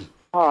 Good.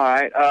 All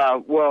right.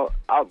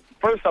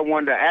 First, I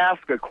wanted to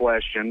ask a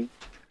question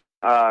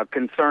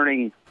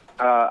concerning.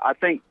 I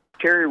think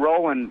Terry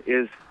Rowland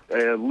is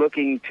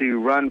looking to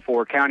run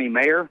for county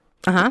mayor.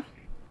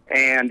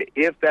 And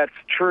if that's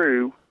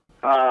true,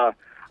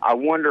 I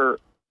wonder,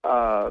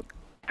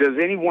 does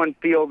anyone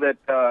feel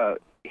that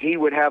he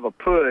would have a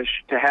push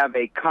to have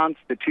a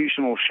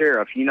constitutional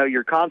sheriff? You know,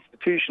 your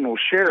constitutional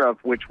sheriff,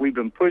 which we've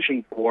been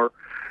pushing for,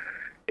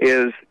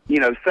 is,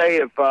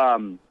 say if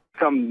some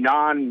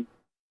an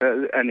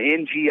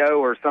NGO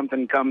or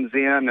something comes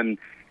in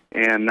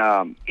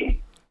and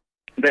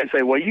they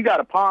say, well, you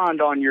got a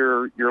pond on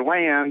your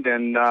land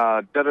and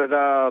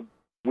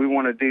we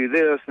want to do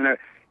this.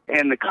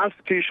 And the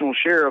constitutional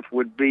sheriff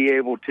would be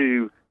able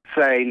to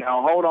say,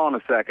 now hold on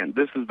a second,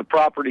 this is the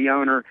property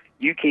owner.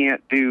 You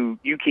can't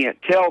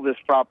tell this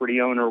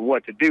property owner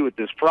what to do with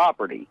this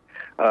property.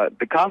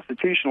 The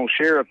constitutional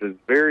sheriff is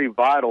very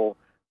vital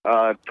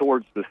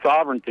towards the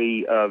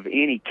sovereignty of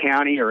any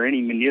county or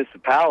any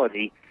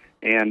municipality.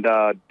 And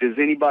does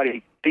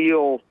anybody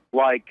feel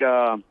like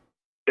that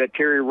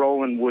Terry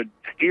Rowland would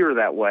steer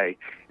that way?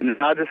 And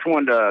I just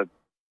wanted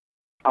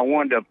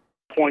to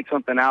point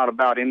something out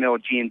about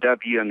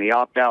MLG&W and the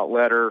opt-out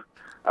letter.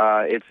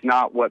 It's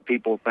not what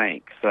people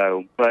think.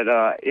 So, but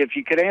if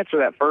you could answer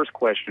that first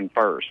question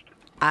first.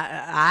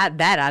 I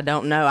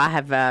don't know. I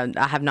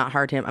have not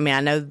heard him. I mean,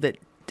 I know that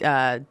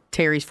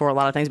Terry's for a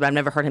lot of things, but I've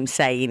never heard him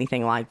say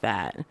anything like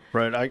that.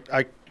 Right.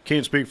 I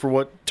can't speak for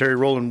what Terry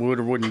Rowland would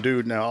or wouldn't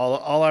do. Now,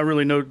 all I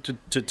really know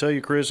to tell you,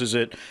 Chris, is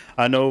that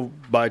I know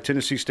by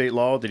Tennessee state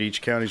law that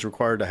each county is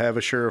required to have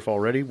a sheriff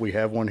already. We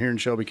have one here in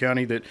Shelby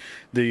County that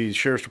the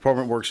sheriff's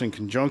department works in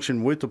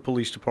conjunction with the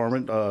police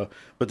department,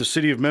 but the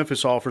city of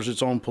Memphis offers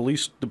its own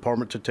police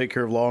department to take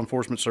care of law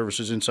enforcement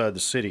services inside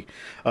the city.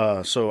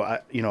 So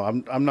I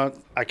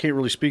can't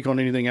really speak on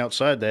anything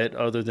outside that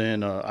other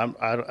than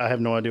I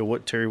have no idea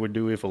what Terry would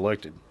do if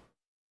elected.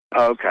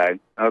 Okay.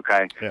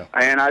 Yeah.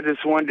 And I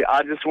just wanted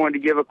to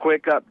give a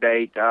quick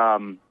update.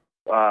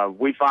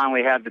 We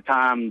finally had the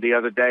time the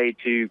other day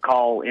to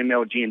call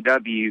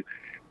MLG&W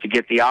to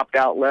get the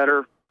opt-out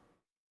letter,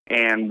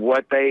 and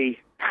what they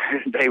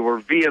were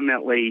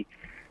vehemently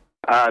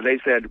they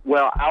said,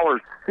 well,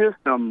 our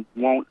system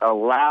won't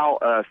allow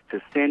us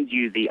to send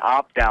you the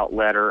opt-out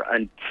letter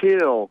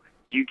until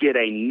you get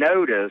a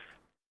notice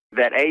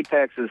that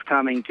Apex is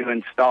coming to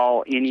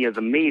install any of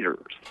the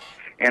meters.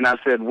 And I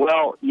said,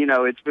 well,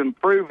 it's been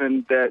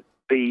proven that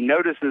the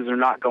notices are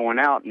not going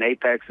out, and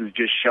Apex is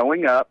just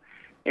showing up,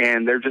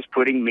 and they're just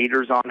putting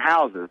meters on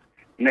houses.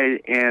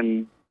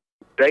 And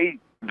they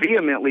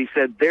vehemently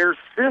said their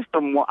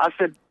system. I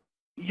said,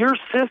 your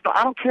system,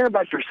 I don't care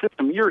about your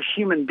system. You're a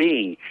human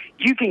being.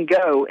 You can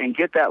go and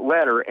get that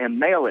letter and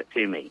mail it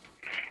to me.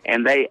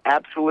 And they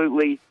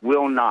absolutely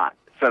will not.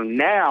 So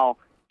now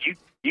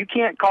you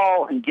can't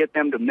call and get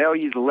them to mail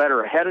you the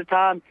letter ahead of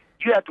time.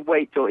 You have to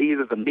wait till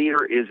either the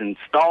meter is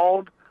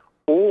installed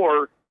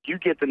or you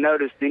get the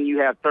notice, then you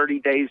have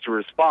 30 days to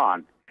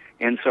respond.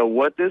 And so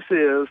what this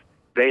is,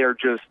 they are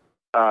just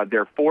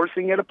they're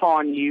forcing it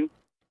upon you,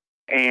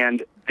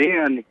 and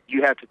then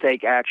you have to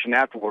take action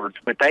afterwards.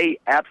 But they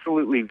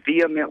absolutely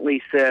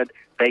vehemently said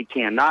they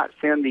cannot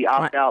send the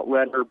opt-out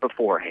letter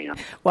beforehand.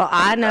 Well,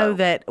 I know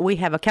that we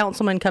have a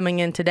councilman coming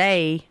in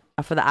today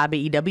for the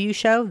IBEW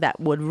show. That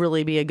would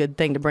really be a good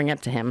thing to bring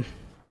up to him.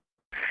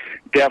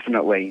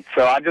 Definitely.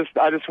 So I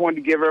just wanted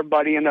to give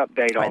everybody an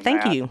update on that.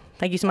 Thank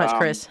you so much,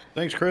 Chris.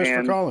 Thanks, Chris,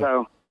 for calling.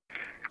 So,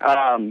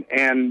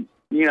 and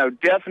you know,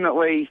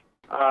 definitely,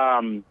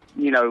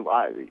 you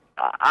know,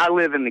 I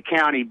live in the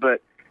county,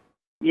 but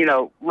you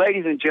know,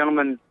 ladies and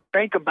gentlemen,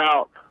 think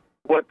about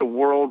what the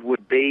world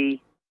would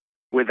be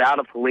without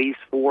a police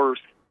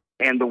force,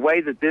 and the way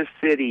that this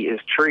city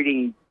is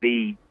treating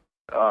the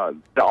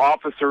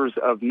officers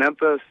of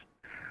Memphis.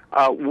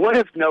 What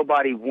if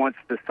nobody wants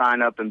to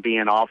sign up and be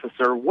an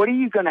officer? What are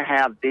you going to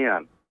have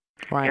then?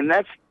 Right. And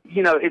that's,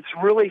 you know, it's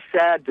really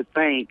sad to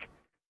think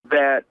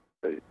that,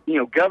 you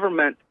know,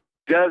 government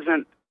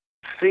doesn't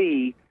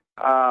see,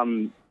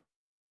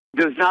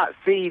 does not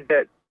see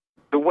that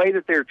the way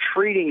that they're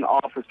treating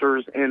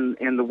officers and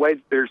the way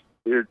that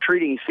they're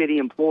treating city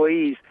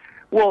employees.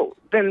 Well,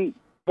 then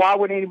why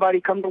would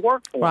anybody come to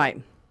work for them?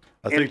 Right.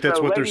 I think that's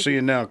what they're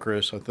seeing now,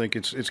 Chris. I think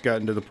it's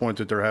gotten to the point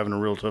that they're having a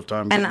real tough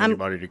time getting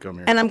anybody to come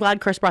here. And I'm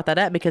glad Chris brought that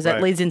up, because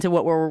that leads into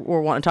what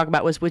we're wanting to talk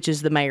about, which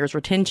is the mayor's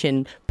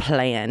retention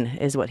plan,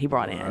 is what he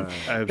brought in.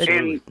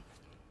 Absolutely.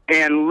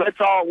 And let's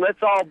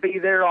all be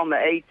there on the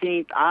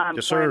 18th. I'm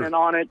planning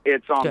on it.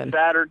 It's on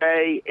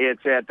Saturday.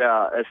 It's at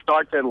it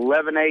starts at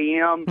 11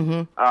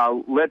 a.m.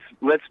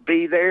 Let's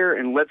be there,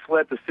 and let's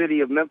let the city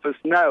of Memphis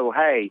know,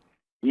 hey,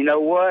 you know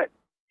what?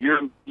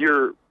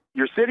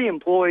 Your city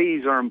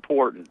employees are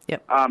important,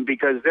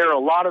 because there are a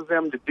lot of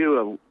them that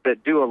do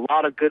a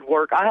lot of good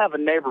work. I have a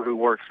neighbor who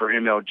works for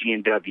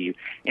MLG&W,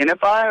 and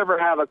if I ever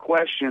have a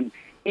question,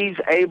 he's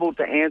able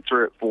to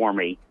answer it for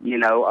me. You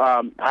know,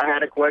 I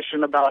had a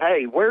question about,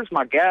 hey, where's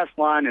my gas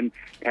line, and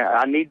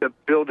I need to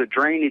build a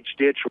drainage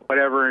ditch or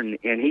whatever, and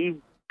he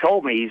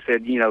told me, he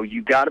said, you know,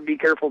 you got to be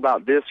careful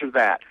about this or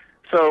that.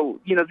 So,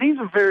 you know, these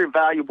are very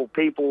valuable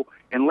people,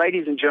 and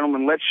ladies and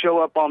gentlemen, let's show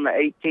up on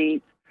the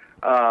 18th.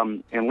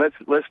 And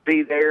let's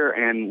be there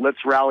and let's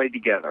rally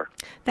together.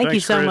 Thank you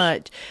so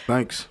much.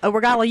 Thanks.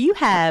 Regala, you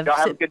have... Y'all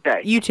have a good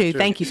day. You too.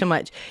 Thank you so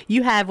much.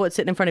 You have what's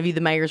sitting in front of you,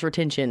 the mayor's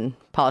retention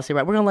policy,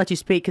 right? We're going to let you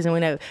speak, because we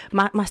know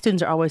my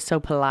students are always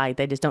so polite.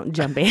 They just don't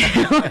jump in.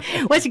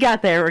 What you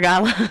got there,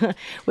 Regala?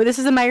 Well, this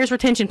is the mayor's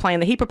retention plan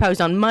that he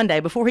proposed on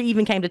Monday before he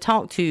even came to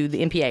talk to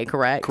the MPA,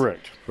 correct?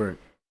 Correct.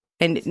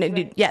 And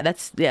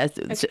that's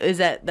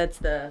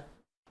the...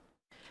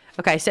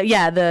 Okay, so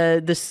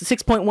the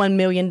 $6.1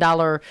 million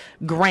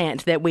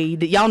grant that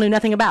y'all knew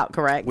nothing about,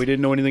 correct? We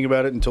didn't know anything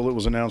about it until it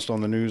was announced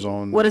on the news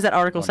on... What does that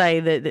article say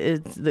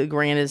that the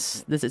grant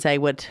is? Does it say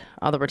what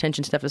all the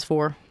retention stuff is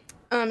for?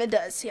 It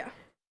does, yeah.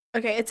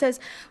 Okay, it says,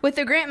 with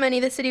the grant money,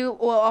 the city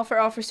will offer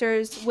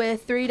officers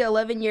with 3 to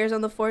 11 years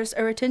on the force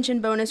a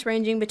retention bonus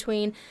ranging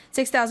between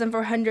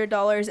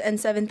 $6,400 and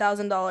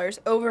 $7,000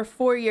 over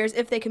 4 years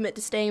if they commit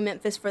to staying in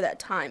Memphis for that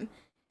time.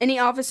 Any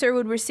officer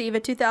would receive a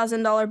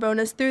 $2,000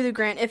 bonus through the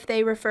grant if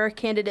they refer a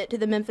candidate to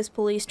the Memphis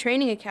Police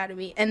Training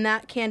Academy, and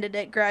that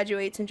candidate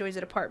graduates and joins a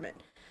department.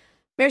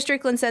 Mayor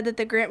Strickland said that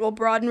the grant will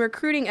broaden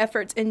recruiting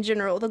efforts in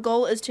general. The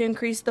goal is to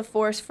increase the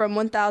force from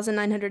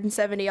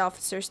 1,970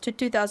 officers to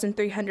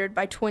 2,300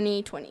 by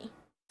 2020.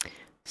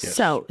 Yes.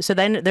 So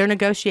then they're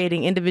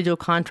negotiating individual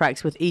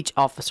contracts with each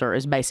officer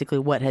is basically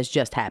what has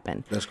just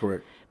happened. That's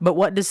correct. But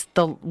what does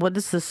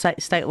the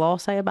state law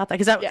say about that?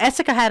 Because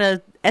Essica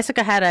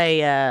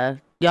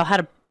had y'all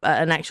had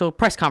an actual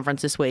press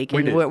conference this week,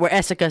 where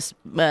Essica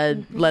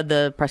led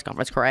the press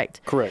conference,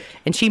 correct? Correct.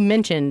 And she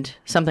mentioned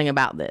something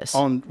about this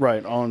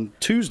on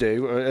Tuesday,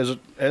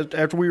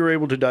 after we were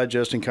able to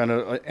digest and kind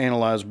of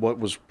analyze what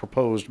was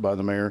proposed by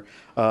the mayor.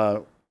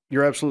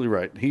 You're absolutely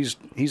right.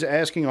 He's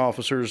asking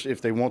officers,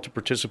 if they want to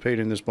participate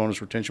in this bonus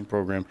retention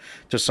program,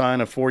 to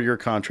sign a 4-year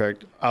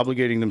contract,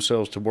 obligating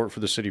themselves to work for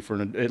the city for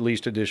at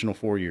least additional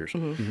 4 years.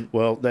 Mm-hmm.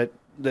 Well, that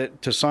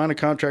to sign a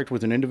contract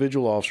with an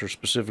individual officer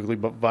specifically,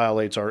 but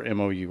violates our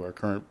MOU, our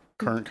current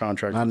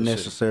contract. Not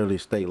necessarily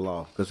state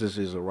law, because this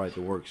is a right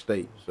to work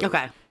state. So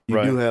okay.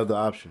 You do have the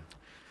option.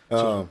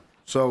 Okay.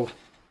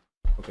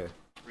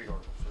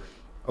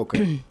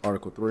 Okay.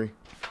 Article 3.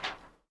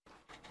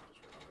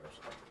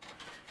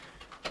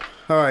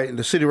 All right.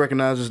 The city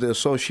recognizes the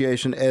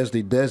association as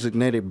the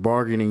designated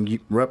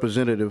bargaining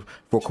representative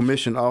for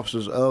commissioned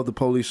officers of the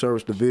Police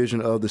Service Division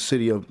of the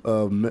City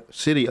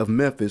of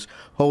Memphis,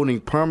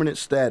 holding permanent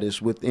status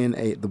within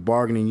the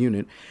bargaining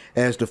unit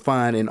as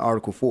defined in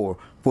Article 4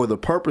 for the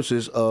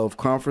purposes of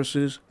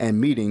conferences and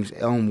meetings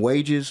on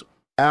wages,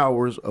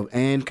 hours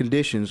and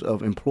conditions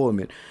of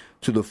employment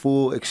to the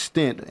full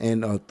extent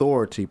and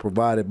authority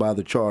provided by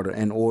the charter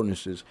and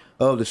ordinances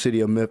of the City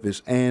of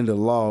Memphis and the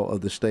law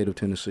of the state of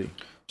Tennessee.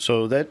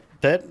 So that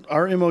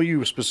our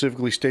MOU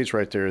specifically states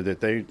right there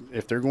that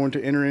if they're going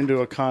to enter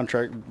into a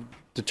contract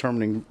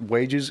determining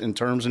wages and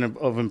terms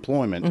of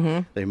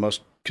employment, they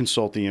must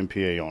consult the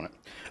MPA on it.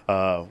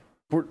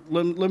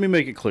 let me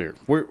make it clear.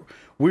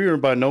 We are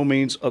by no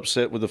means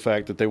upset with the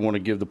fact that they want to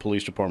give the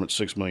police department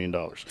 $6 million.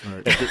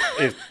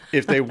 Right.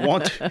 If they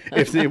want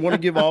to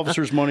give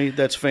officers money,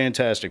 that's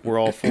fantastic. We're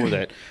all for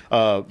that.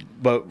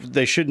 But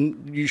you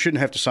shouldn't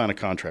have to sign a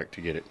contract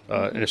to get it,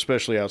 and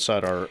especially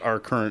outside our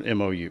current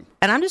MOU.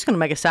 And I'm just going to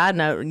make a side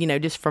note,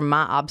 just from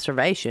my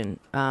observation,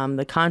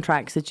 the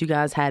contracts that you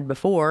guys had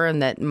before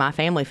and that my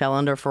family fell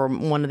under for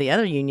one of the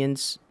other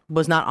unions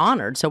was not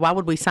honored. So why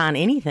would we sign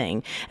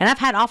anything? And I've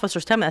had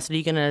officers tell me, I said,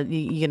 you gonna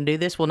do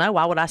this? Well, no,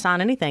 why would I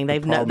sign anything?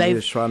 They've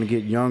just trying to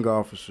get young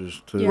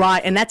officers to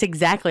right, and that's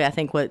exactly I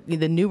think what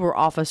the newer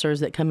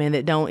officers that come in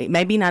that don't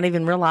maybe not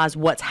even realize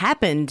what's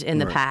happened in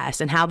the past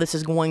and how this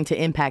is going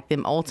to impact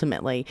them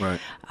ultimately.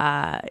 Right.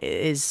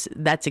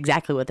 That's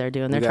exactly what they're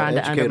doing. They're trying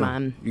to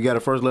undermine. You got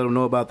to first let them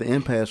know about the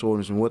impasse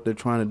ordinance and what they're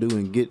trying to do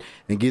and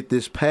get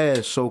this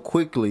passed so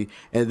quickly,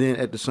 and then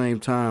at the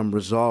same time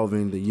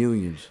resolving the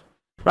unions.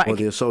 Right. Or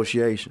the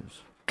associations.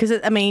 Because,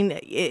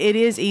 it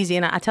is easy,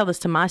 and I tell this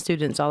to my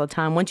students all the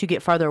time. Once you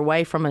get further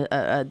away from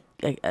a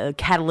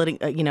catalytic,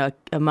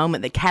 a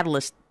moment that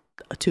catalysts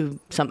to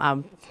some,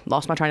 I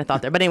lost my train of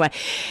thought there. But anyway,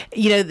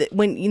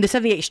 when the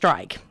 78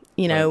 strike,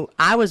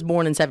 I was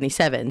born in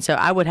 77, so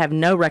I would have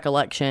no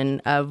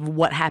recollection of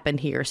what happened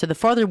here. So the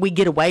further we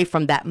get away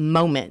from that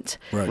moment,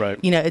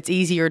 it's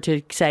easier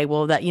to say,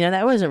 well, that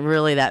wasn't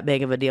really that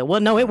big of a deal.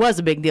 Well, no, it was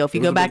a big deal. If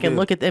you go back and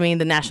look at, the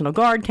National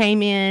Guard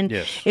came in.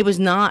 Yes. It was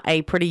not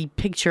a pretty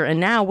picture. And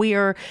now we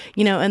are,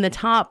 in the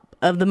top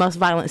of the most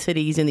violent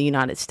cities in the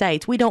United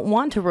States. We don't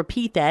want to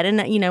repeat that. And,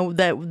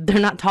 that they're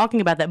not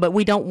talking about that, but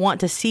we don't want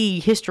to see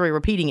history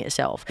repeating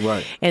itself.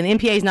 Right. And the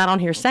MPA is not on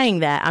here saying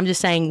that. I'm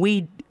just saying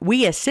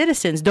we as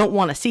citizens don't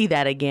want to see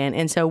that again.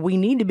 And so we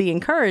need to be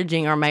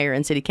encouraging our mayor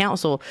and city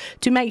council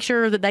to make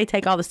sure that they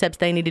take all the steps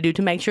they need to do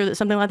to make sure that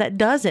something like that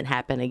doesn't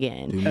happen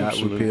again. Do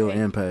not repeal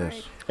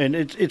impasse. And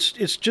it's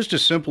just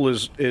as simple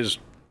as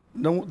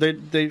no,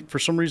 they for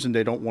some reason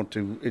they don't want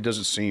to. It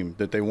doesn't seem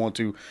that they want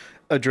to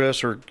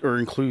address or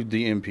include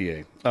the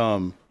MPA.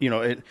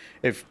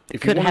 If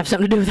could have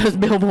something to do with those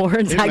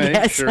billboards, I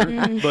guess. Sure.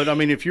 But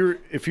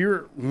if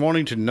you're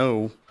wanting to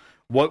know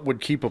what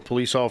would keep a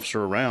police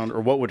officer around,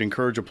 or what would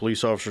encourage a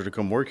police officer to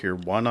come work here,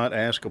 why not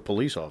ask a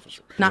police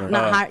officer? Not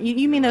hire.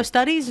 You mean those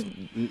studies?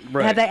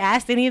 Right. Have they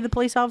asked any of the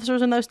police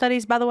officers in those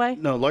studies, by the way?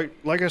 No,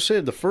 like I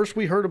said, the first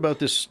we heard about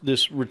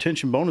this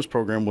retention bonus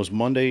program was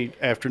Monday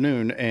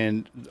afternoon,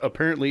 and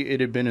apparently it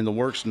had been in the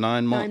works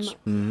 9 months.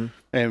 Mm-hmm.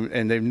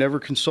 And they've never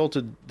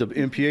consulted the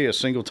MPA a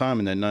single time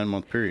in that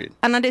 9-month period.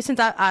 And I did, since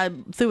I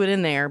threw it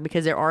in there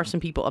because there are some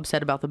people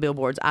upset about the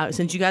billboards.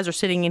 Since you guys are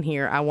sitting in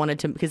here, I wanted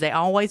to, because they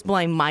always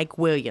blame Mike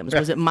Williams.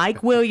 Was it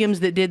Mike Williams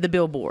that did the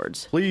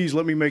billboards? Please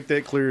let me make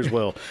that clear as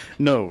well.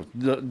 No,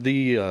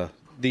 the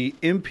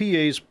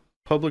MPA's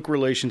Public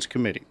Relations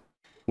Committee,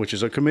 which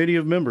is a committee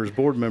of members,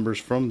 board members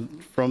from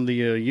the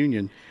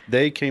union,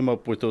 they came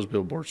up with those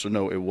billboards. So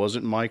no, it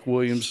wasn't Mike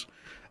Williams.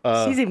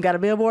 She's even got a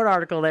billboard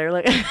article there.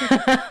 Look.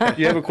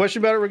 You have a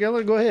question about it,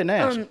 Regella? Go ahead and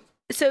ask.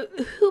 So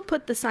who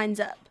put the signs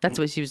up? That's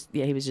what she was.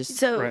 Yeah, he was just.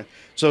 So right.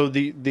 So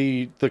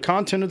the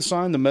content of the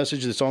sign, the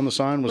message that's on the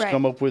sign, was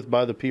come up with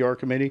by the PR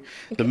committee.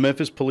 Okay. The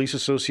Memphis Police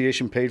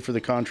Association paid for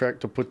the contract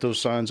to put those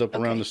signs up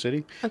around the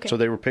city. Okay. So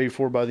they were paid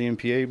for by the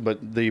MPA,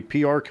 but the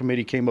PR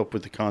committee came up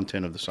with the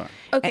content of the sign.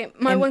 Okay.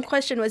 My one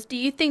question was, do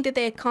you think that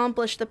they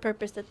accomplished the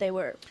purpose that they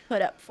were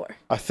put up for?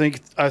 I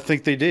think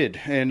they did,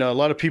 and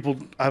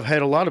I've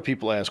had a lot of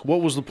people ask,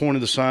 what was the point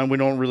of the sign? We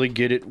don't really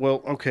get it.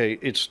 Well, okay,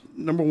 it's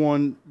number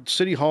one,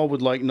 City Hall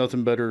would like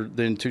nothing better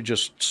than to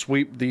just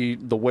sweep the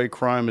way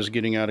crime is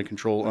getting out of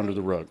control under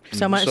the rug.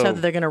 So much so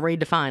that they're going to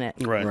redefine it.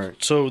 Right.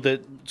 So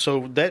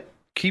that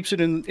keeps it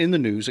in the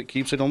news. It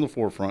keeps it on the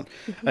forefront.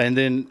 Mm-hmm. And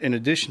then in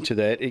addition to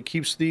that, it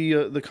keeps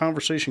the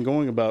conversation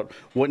going about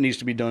what needs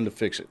to be done to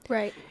fix it.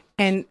 Right.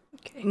 And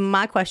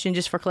my question,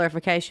 just for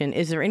clarification,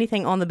 is there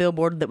anything on the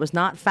billboard that was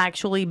not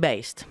factually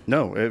based?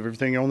 No,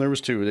 everything on there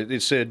was true.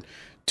 It said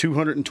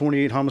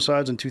 228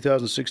 homicides in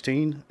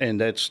 2016,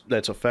 and that's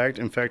a fact.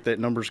 In fact, that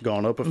number's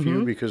gone up a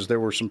few because there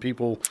were some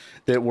people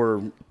that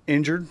were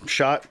injured,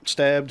 shot,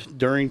 stabbed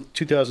during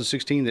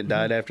 2016 that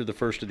died after the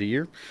first of the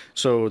year.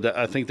 So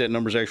I think that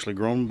number's actually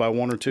grown by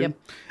one or two. Yep.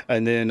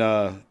 And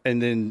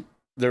then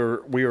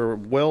we are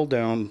well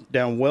down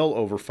well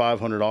over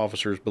 500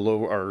 officers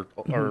below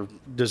our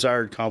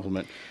desired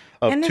complement.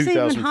 And there's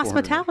even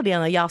hospitality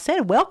on it. Y'all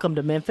said welcome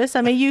to Memphis.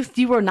 I mean,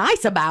 you were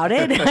nice about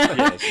it.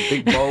 Yes,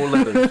 big bold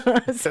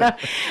letters. So,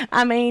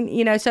 I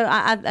mean, so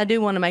I do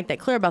want to make that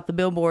clear about the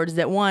billboards.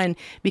 That one,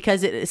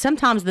 because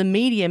sometimes the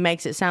media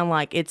makes it sound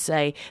like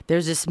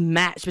there's this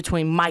match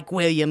between Mike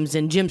Williams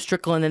and Jim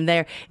Strickland,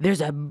 and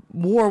there's a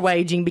war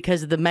waging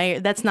because of the mayor.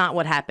 That's not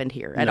what happened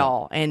here at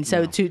all. And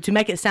so to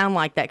make it sound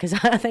like that, because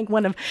I think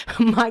one of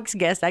Mike's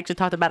guests actually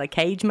talked about a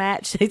cage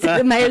match. He said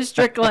the Mayor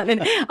Strickland,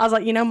 and I was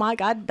like,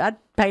 Mike, I'd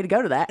pay to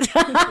go to that.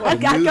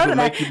 I'd go to that.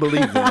 Make you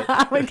believe that.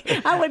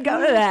 I would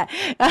go to that.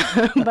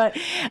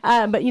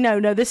 But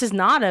no, this is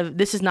not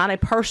a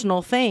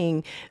personal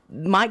thing.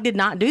 Mike did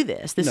not do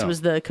this. This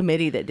was the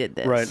committee that did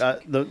this. Right.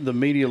 The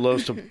media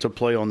loves to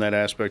play on that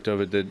aspect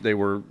of it, that they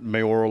were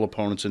mayoral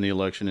opponents in the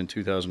election in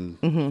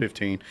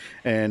 2015,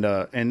 and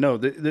no,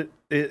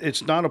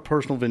 it's not a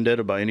personal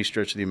vendetta by any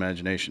stretch of the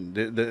imagination.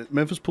 The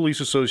Memphis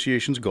Police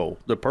Association's goal,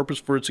 the purpose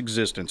for its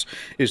existence,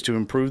 is to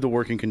improve the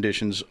working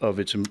conditions of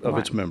its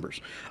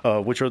members,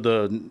 which are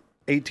the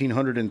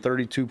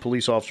 1,832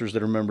 police officers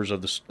that are members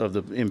of the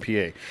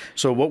MPA.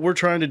 So what we're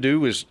trying to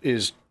do is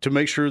to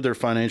make sure they're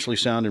financially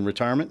sound in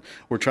retirement.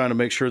 We're trying to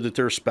make sure that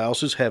their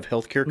spouses have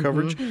health care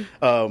coverage.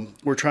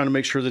 We're trying to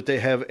make sure that they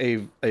have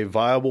a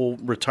viable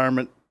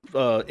retirement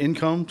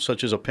income,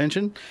 such as a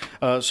pension.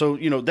 So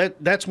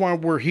that's why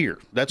we're here.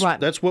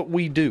 That's what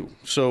we do.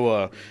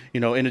 So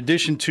in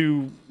addition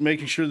to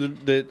making sure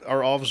that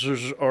our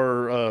officers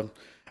are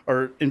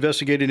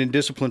investigated and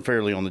disciplined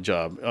fairly on the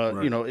job.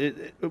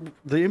 The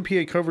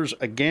MPA covers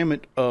a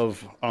gamut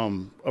of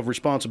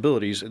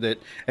responsibilities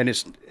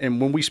and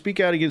when we speak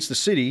out against the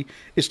city,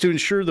 it's to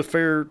ensure the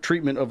fair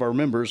treatment of our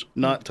members,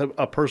 not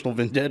a personal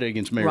vendetta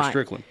against Mayor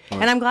Strickland.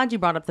 And I'm glad you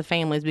brought up the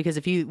families, because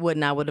if you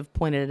wouldn't, I would have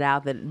pointed it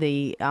out that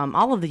the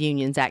all of the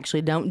unions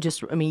actually don't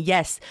just. I mean,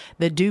 yes,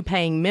 the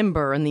due-paying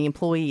member and the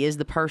employee is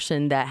the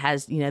person that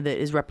has that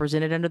is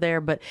represented under there,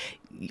 but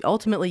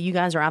ultimately you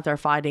guys are out there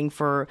fighting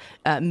for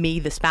me,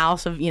 the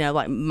spouse of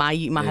like my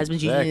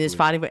husband's union is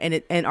fighting for,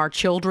 and our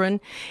children,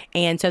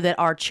 and so that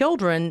our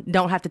children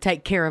don't have to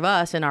take care of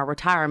us in our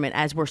retirement,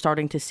 as we're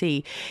starting to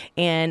see.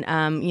 And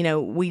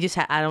we just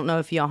I don't know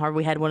if y'all heard,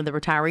 we had one of the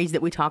retirees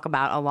that we talk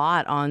about a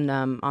lot on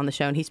the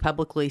show, and he's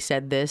publicly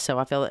said this, so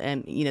I feel,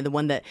 and the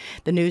one that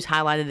the news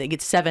highlighted that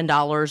gets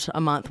 $7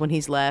 a month when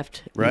he's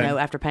left,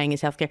 after paying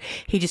his health care.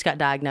 He just got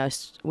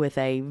diagnosed with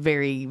a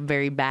very,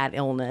 very bad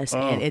illness,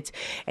 and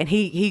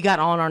he got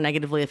on our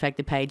negatively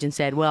affected page and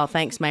said, well,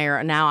 thanks,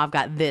 Mayor, now I've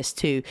got this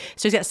too.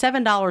 So he's got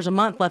 $7 a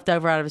month left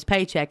over out of his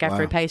paycheck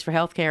after he pays for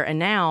health care, and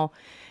now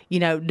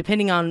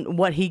depending on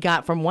what he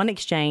got from one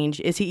exchange,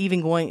 is he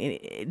even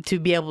going to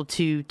be able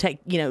to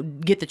take,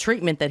 get the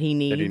treatment that he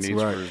needs,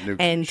 for his new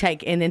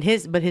and then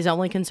his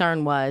only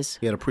concern was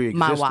he had a pre-existing?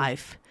 My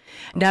wife.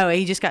 No,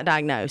 he just got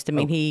diagnosed. I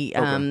mean,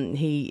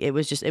 it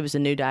was a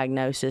new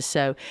diagnosis.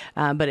 So,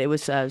 but it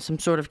was some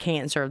sort of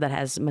cancer that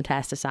has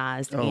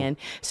metastasized, and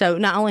so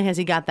not only has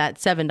he got that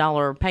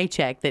 $7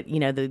 paycheck that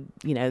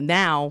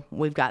now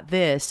we've got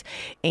this,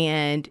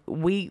 and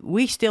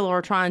we still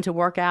are trying to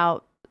work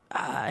out.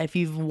 If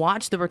you've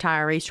watched the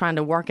retirees trying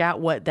to work out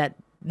what that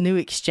new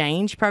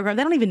exchange program,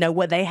 they don't even know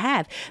what they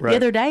have. The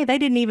other day, they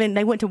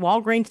went to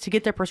Walgreens to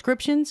get their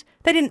prescriptions.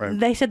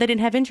 They said they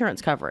didn't have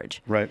insurance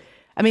coverage. Right.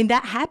 I mean,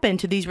 that happened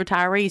to these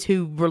retirees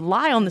who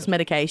rely on this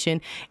medication,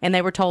 and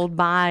they were told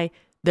by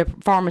their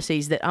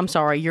pharmacies that, I'm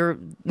sorry,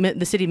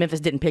 the city of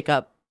Memphis didn't pick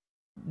up,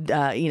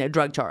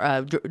 drug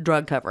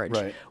coverage.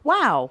 Right.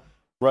 Wow.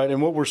 Right,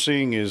 and what we're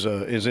seeing is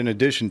in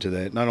addition to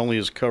that, not only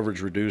is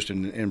coverage reduced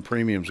and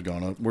premiums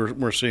gone up,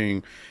 we're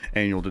seeing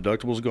annual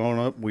deductibles going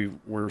up.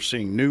 We're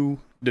seeing new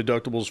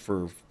deductibles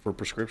for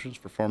prescriptions,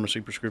 for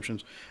pharmacy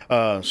prescriptions.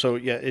 So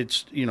yeah,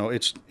 it's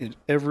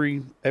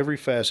every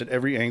facet,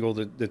 every angle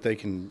that they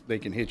can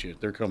hit you,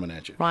 they're coming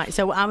at you. Right.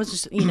 So I was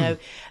just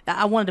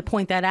I wanted to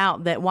point that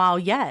out, that while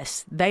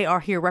yes, they are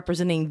here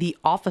representing the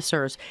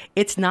officers,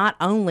 it's not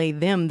only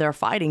them they're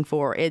fighting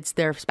for, it's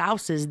their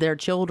spouses, their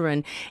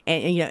children,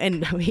 and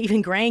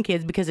even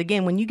grandkids, because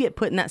again, when you get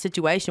put in that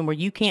situation where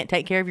you can't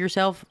take care of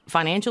yourself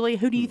financially,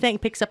 who do you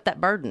think picks up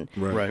that burden?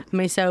 Right. I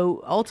mean,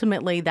 so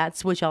ultimately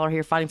that's what y'all are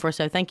here fighting for.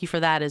 So thank you for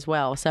that as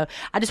well. So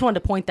I just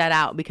wanted to point that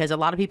out, because a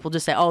lot of people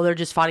just say, oh, they're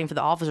just fighting for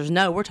the officers.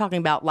 No, we're talking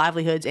about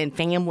livelihoods and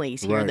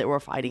families here that we're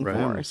fighting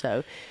for.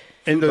 So,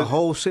 and the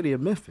whole city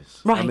of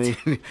Memphis. Right. I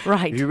mean,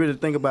 right. If you really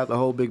think about the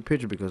whole big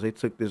picture, because they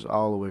took this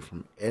all away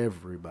from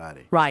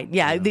everybody. Right.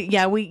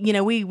 Yeah.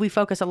 We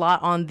focus a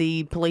lot on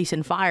the police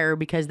and fire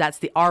because that's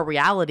our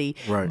reality.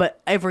 Right.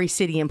 But every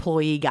city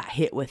employee got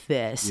hit with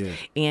this,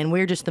 and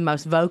we're just the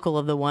most vocal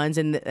of the ones,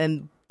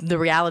 and the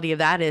reality of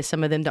that is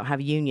some of them don't have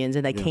unions,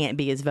 and they can't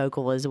be as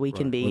vocal as we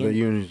can be. Well, the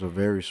unions are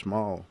very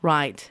small.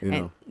 Right.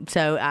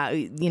 So,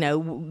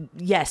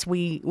 yes,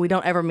 we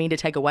don't ever mean to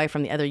take away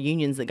from the other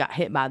unions that got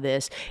hit by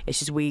this. It's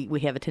just we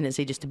have a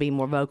tendency just to be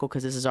more vocal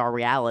because this is our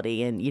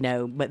reality.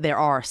 And, but there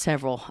are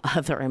several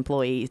other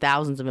employees,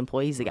 thousands of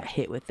employees that got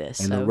hit with this.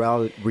 And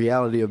the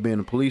reality of being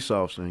a police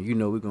officer,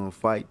 we're going to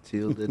fight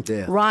till the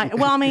death. Right.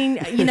 Well, I mean,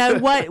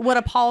 what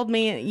appalled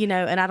me,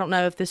 and I don't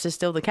know if this is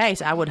still the case,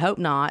 I would hope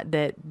not,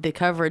 that the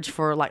coverage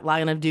for like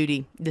line of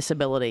duty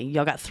disability,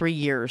 y'all got 3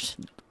 years,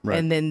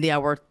 and then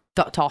we're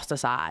tossed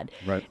aside.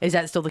 Right. Is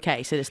that still the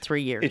case? It is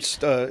 3 years. It's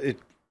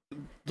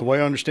The way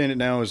I understand it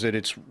now is that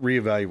it's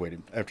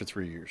reevaluated after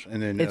 3 years,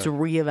 and then it's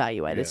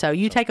reevaluated. Yeah, so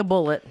you take a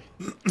bullet,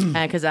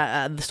 because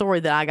the story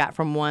that I got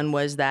from one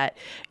was that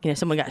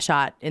someone got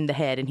shot in the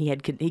head and he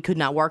could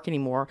not work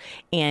anymore,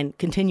 and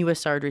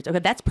continuous surgeries. Okay,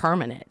 that's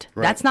permanent.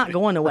 Right. That's not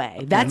going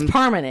away. That's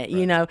permanent.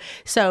 Right.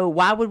 So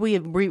why would we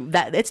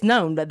that? It's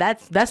known that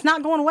that's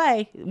not going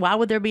away. Why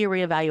would there be a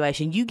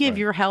reevaluation? You give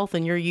your health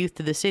and your youth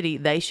to the city,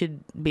 they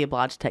should be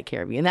obliged to take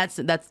care of you, and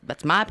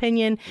that's my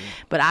opinion.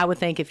 But I would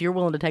think if you're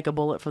willing to take a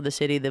bullet for the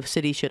city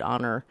should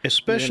honor.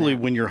 Especially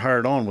when you're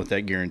hired on with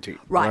that guarantee.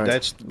 Right.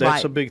 That's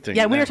right. a big thing.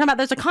 Yeah, we were talking about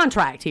there's a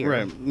contract here.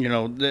 Right.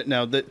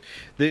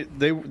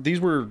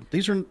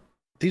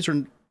 These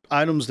are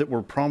items that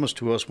were promised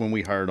to us when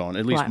we hired on,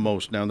 at least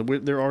most. Now,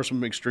 there are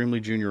some extremely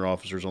junior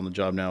officers on the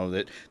job now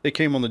that they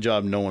came on the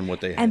job knowing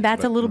what they had. And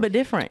that's a little bit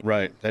different.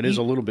 Right. That is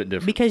a little bit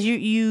different. Because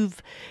you're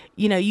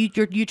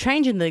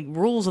changing the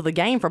rules of the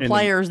game for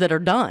players that are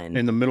done.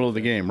 In the middle of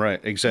the game, right.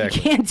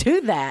 Exactly. You can't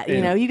do that.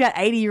 You got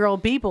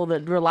 80-year-old people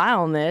that rely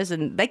on this,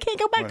 and they can't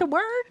go back to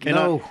work. And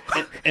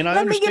I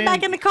Let me get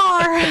back in the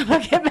car. I'll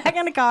get back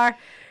in the car.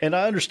 And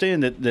I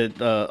understand that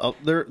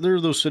there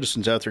are those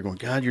citizens out there going,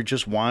 God, you're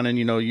just whining.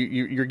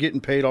 You're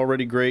getting paid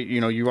already great.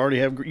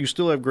 You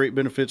still have great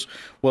benefits.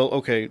 Well,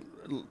 okay,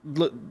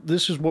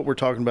 this is what we're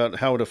talking about,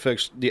 how it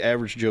affects the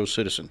average Joe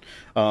citizen.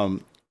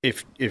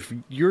 If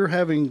you're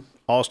having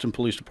Austin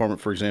Police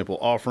Department, for example,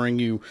 offering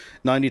you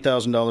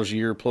 $90,000 a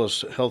year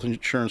plus health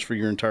insurance for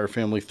your entire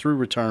family through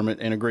retirement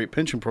and a great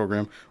pension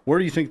program, where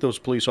do you think those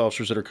police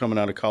officers that are coming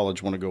out of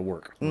college want to go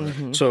work?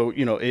 Mm-hmm. So,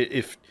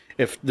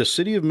 if the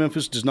city of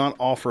Memphis does not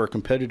offer a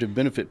competitive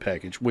benefit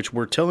package, which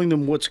we're telling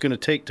them what's going to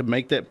take to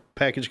make that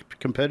package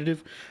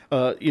competitive,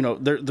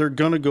 they're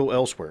going to go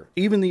elsewhere.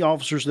 Even the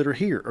officers that are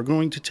here are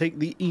going to take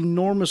the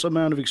enormous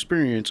amount of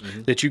experience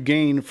that you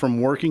gain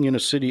from working in a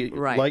city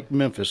like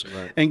Memphis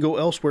and go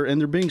elsewhere, and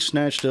they're being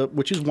snatched up,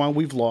 which is why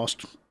we've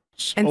lost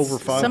over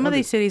 500. Some of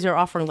these cities are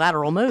offering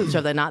lateral moves,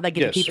 are they not? They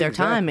get to keep their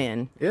time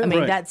in. Yeah, I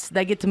mean,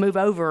 they get to move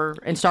over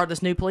and start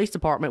this new police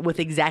department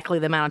with exactly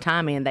the amount of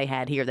time in they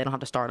had here. They don't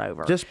have to start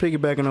over. Just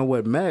piggybacking on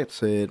what Matt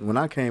said, when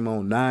I came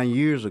on 9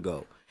 years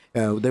ago,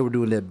 they were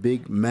doing that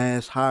big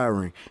mass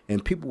hiring,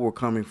 and people were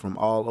coming from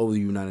all over the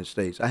United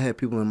States. I had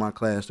people in my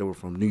class that were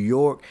from New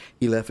York.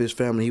 He left his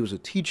family. He was a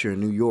teacher in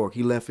New York.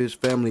 He left his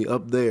family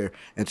up there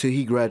until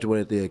he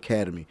graduated the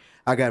academy.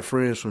 I got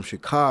friends from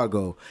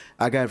Chicago.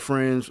 I got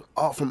friends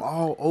from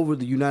all over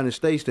the United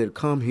States that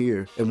come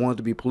here and wanted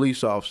to be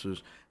police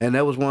officers. And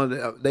that was one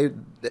of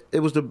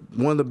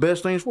the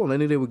best things for them. They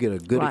knew they would get a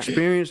good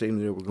experience. They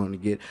knew they were going to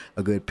get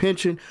a good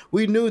pension.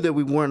 We knew that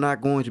we were not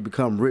going to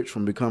become rich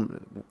from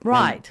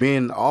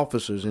being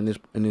officers in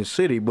this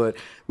city, but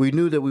we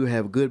knew that we would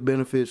have good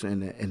benefits,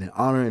 and the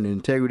honor and the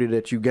integrity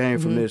that you gain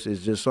from this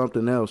is just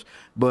something else.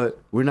 But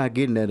we're not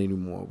getting that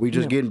anymore. We're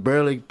just getting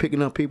barely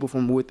picking up people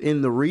from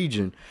within the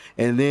region,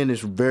 and then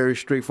it's very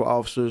strict for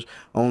officers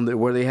on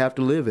where they have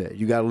to live at.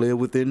 You got to live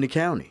within the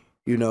county.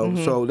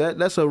 So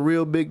that's a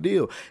real big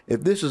deal.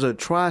 If this is a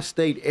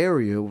tri-state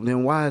area,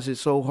 then why is it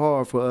so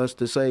hard for us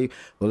to say,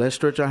 well, let's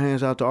stretch our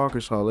hands out to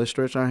Arkansas, let's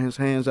stretch our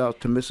hands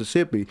out to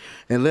Mississippi,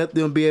 and let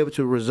them be able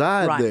to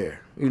reside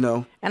there?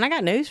 And I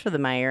got news for the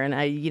mayor,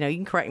 and you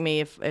can correct me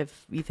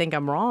if you think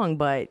I'm wrong,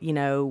 but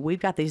we've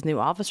got these new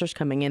officers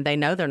coming in. They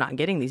know they're not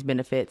getting these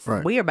benefits.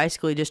 Right. We are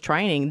basically just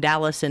training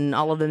Dallas and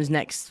all of them's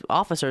next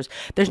officers.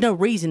 There's no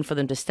reason for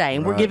them to stay,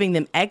 and we're giving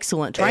them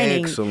excellent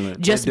training.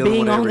 Just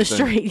being on the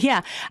street.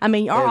 Yeah, I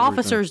mean, our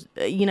officers.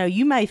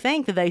 You may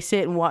think that they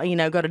sit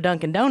and go to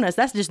Dunkin' Donuts.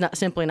 That's just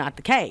simply not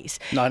the case.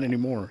 Not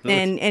anymore.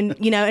 And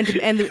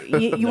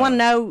you want to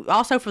know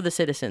also for the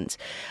citizens.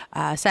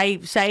 Say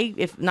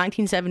if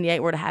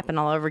 1978 were to happen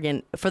all over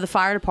again for the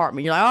fire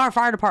department, you're like, our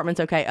fire department's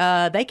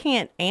okay. They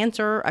can't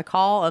answer a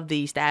call of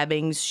the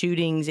stabbings,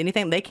 shootings,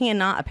 anything. A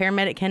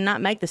paramedic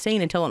cannot make the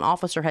scene until an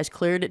officer has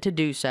cleared it to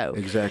do so.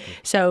 Exactly.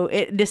 So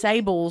it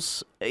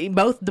disables.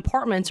 Both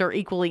departments are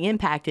equally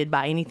impacted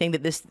by anything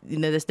that this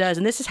does,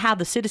 and this is how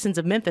the citizens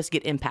of Memphis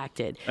get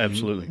impacted.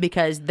 Absolutely,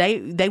 because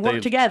they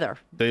work together.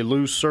 They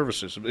lose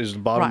services is the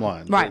bottom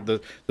line. Right.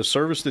 The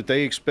service that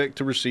they expect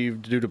to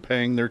receive due to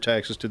paying their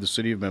taxes to the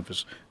city of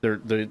Memphis,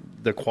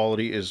 the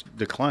quality is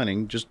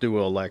declining just due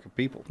to a lack of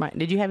people. Right.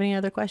 Did you have any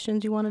other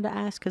questions you wanted to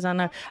ask? Because I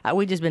know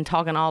we've just been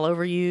talking all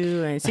over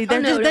you, and see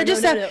they've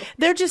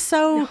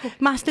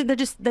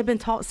been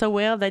taught so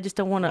well. They just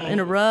don't want to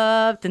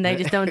interrupt, and they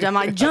just don't. I'm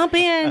like, jump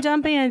in.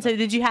 So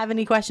did you have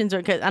any questions?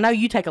 Because I know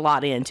you take a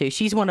lot in too.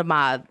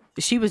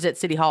 She was at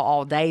City Hall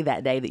all day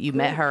that day that you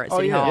met her at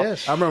City Hall.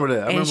 Yes, I remember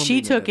that. And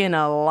she took in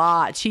a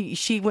lot.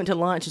 She went to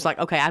lunch. She's like,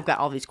 okay, I've got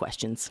all these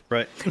questions.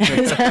 Right.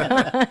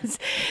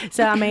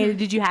 So I mean,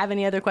 did you have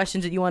any other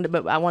questions that you wanted?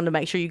 But I wanted to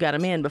make sure you got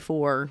them in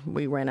before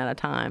we ran out of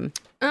time.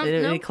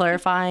 Any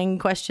clarifying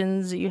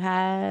questions that you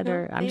had,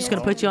 or I'm just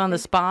going to put you on the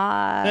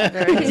spot,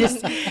 or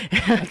just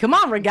come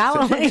on,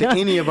 regale me. To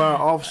any of our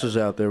officers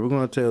out there, we're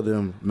going to tell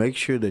them, make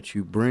sure that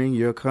you bring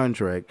your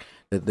contract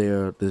that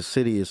the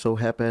city is so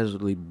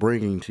haphazardly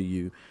bringing to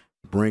you.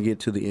 bring it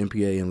to the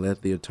MPA and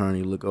let the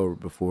attorney look over it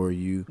before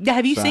you. Yeah,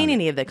 have you sign seen it.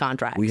 any of the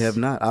contracts? We have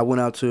not. I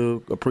went out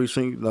to a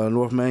precinct,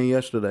 North Main,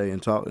 yesterday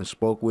and talked and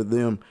spoke with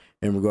them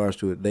in regards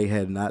to it. They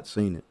had not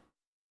seen it.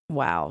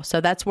 Wow.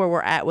 So that's where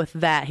we're at with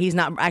that. He's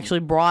not actually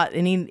brought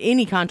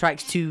any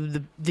contracts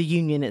to the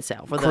union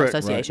itself or the Correct.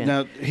 association.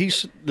 Right. Now,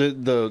 he's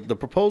the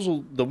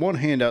proposal, the one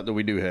handout that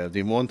we do have,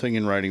 the one thing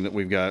in writing that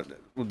we've got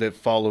that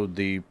followed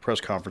the press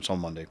conference on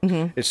Monday.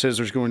 Mhm. It says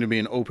there's going to be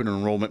an open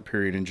enrollment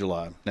period in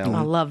July. Now,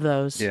 I love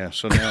those. Yeah,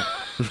 so now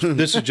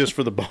this is just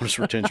for the bonus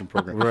retention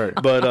program, Right.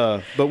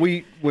 But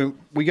we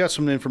got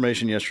some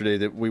information yesterday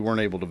that we weren't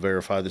able to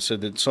verify that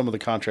said that some of the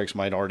contracts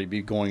might already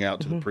be going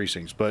out to the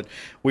precincts. But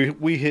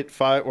we hit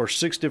 5 or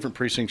 6 different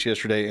precincts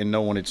yesterday, and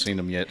no one had seen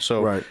them yet.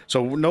 So Right.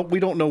 so no,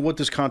 we don't know what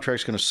this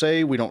contract's going to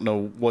say. We don't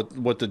know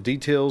what the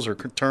details or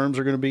terms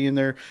are going to be in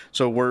there.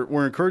 So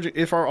we're encouraging,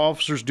 if our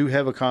officers do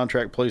have a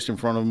contract placed in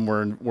front of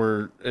them,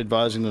 we're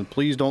advising them,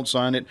 please don't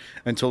sign it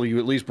until you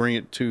at least bring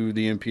it to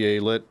the MPA.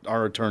 Let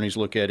our attorneys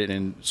look at it,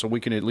 and so we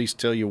can at least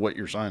tell you what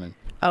you're signing.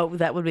 Oh,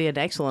 that would be an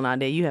excellent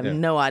idea. You have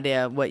no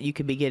idea what you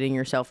could be getting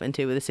yourself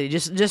into with the city.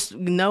 Just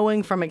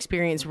knowing from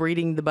experience,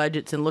 reading the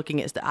budgets and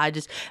looking at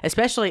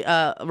especially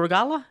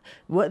Regala.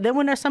 Then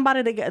when there's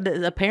somebody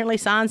that apparently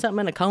signed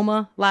something in a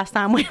coma last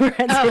time we were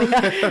at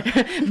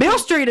city. Bill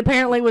Street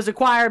apparently was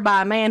acquired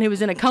by a man who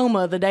was in a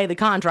coma the day the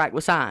contract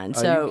was signed.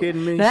 So you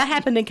kidding me? That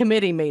happened in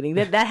committee meeting.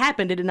 That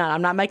happened, did it not?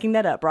 I'm not making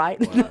that up, right?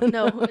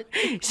 No.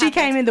 She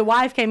came in. The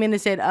wife came in and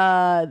said,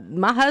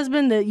 "My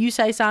husband that you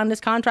say signed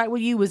this contract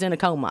with you was in a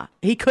coma.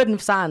 He couldn't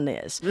have signed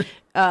this."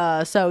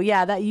 So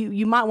yeah, that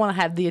you might want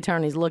to have the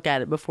attorneys look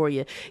at it before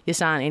you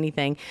sign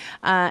anything.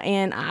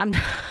 And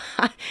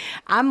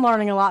I'm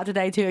learning a lot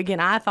today too. Again,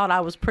 I thought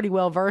I was pretty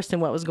well versed in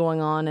what was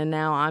going on, and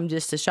now I'm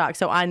just as shocked.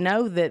 So I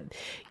know that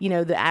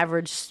the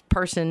average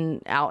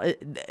person out,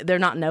 they're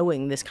not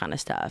knowing this kind of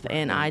stuff.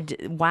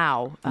 And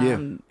wow,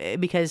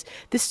 because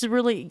this is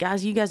really,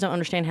 guys, you guys don't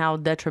understand how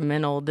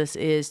detrimental this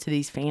is to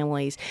these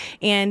families.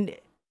 And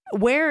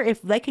where,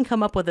 if they can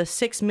come up with a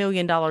 $6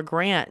 million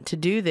grant to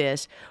do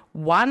this,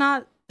 why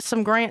not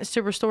some grants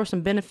to restore some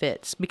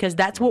benefits? Because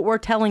that's what we're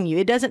telling you.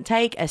 It doesn't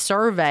take a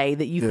survey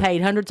that you've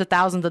paid hundreds of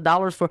thousands of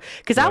dollars for.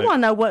 Because I want to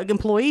know what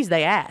employees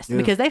they asked.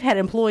 Because they've had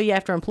employee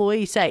after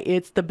employee say,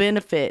 it's the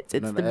benefits.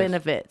 It's the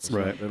benefits.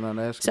 Right. They're not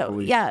asking. So,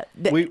 for yeah.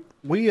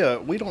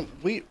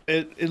 We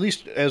at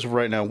least as of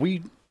right now,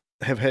 we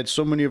have had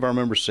so many of our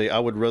members say, I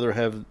would rather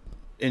have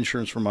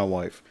insurance for my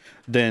wife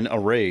than a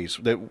raise,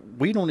 that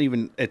we don't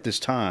even at this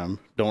time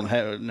don't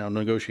have. Now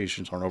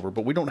negotiations aren't over,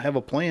 but we don't have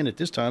a plan at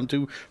this time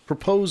to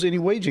propose any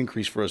wage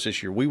increase for us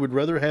this year. We would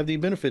rather have the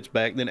benefits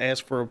back than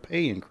ask for a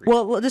pay increase.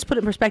 Well, just put it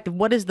in perspective.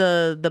 What is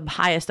the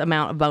highest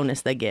amount of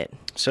bonus they get?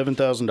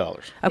 $7,000.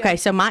 Okay,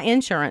 so my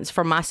insurance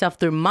for myself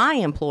through my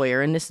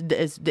employer, and this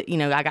is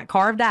I got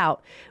carved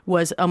out,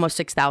 was almost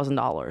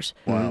 $6,000.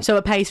 Wow. So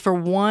it pays for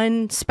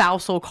one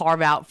spousal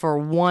carve out for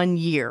 1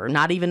 year,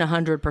 not even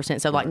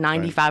 100%. So like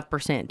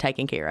 95%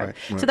 taken care of.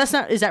 Right. So that's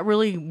not. Is that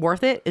really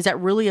worth it? Is that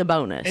really a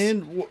bonus?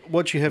 And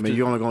what you have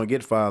you're only going to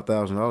get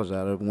 $5,000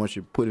 out of it once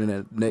you put in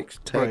that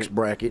next tax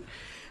bracket.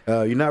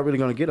 You're not really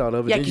going to get out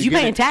of it. Yeah, because you're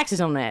paying taxes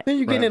on that. Then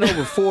you're getting it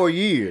over 4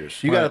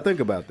 years. You got to think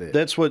about that.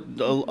 That's what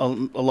a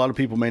lot of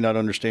people may not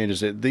understand, is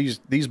that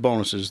these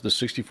bonuses, the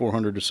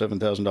 $6,400 to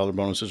 $7,000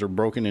 bonuses, are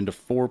broken into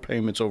 4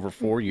 payments over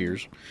 4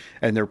 years,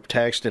 and they're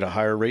taxed at a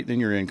higher rate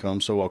than your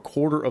income. So a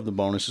quarter of the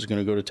bonus is going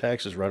to go to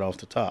taxes right off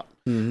the top.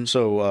 Mm-hmm.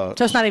 So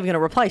it's not even going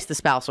to replace the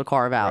spousal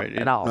carve out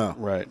at all. No.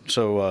 Right.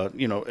 So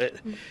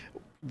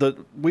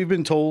we've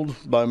been told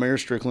by Mayor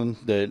Strickland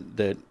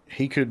that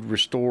he could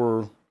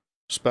restore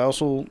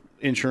spousal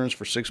insurance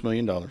for $6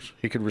 million.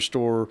 He could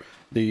restore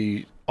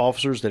the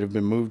officers that have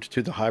been moved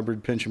to the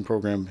hybrid pension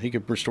program. He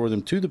could restore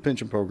them to the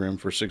pension program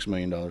for $6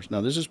 million.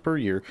 Now, this is per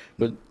year,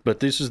 but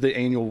this is the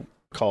annual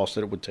cost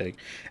that it would take.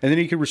 And then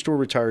he could restore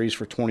retirees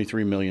for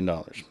 $23 million.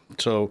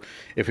 So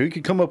if he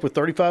could come up with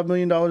 $35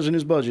 million in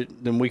his budget,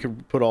 then we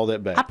could put all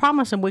that back. I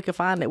promise him we could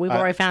find it. We've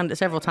already found it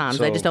several times.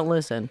 They just don't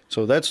listen.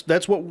 So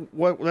that's what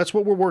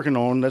we're working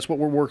on. That's what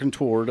we're working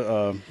toward.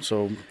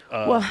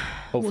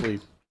 Hopefully.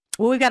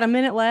 Well, we've got a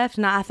minute left,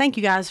 and I thank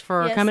you guys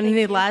for coming.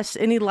 Any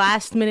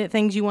last minute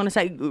things you want to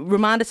say?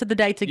 Remind us of the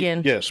dates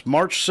again. Yes,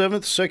 March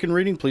 7th, second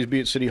reading. Please be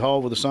at City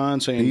Hall with a sign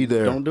saying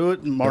 "Don't do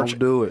it." Don't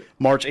do it.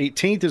 March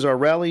 18th is our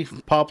rally,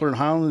 Poplar and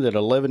Highland at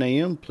 11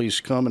 a.m. Please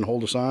come and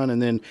hold a sign.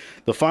 And then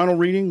the final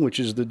reading, which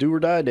is the Do or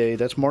Die Day,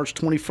 that's March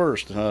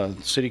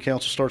 21st. City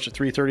Council starts at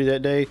 3:30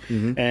 that day,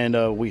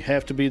 and we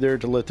have to be there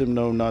to let them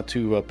know not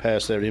to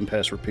pass that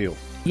impasse repeal.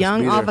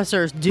 Young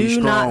officers, do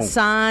not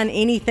sign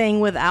anything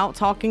without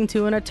talking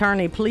to an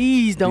attorney.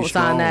 Please don't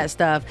sign that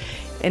stuff.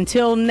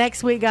 Until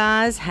next week,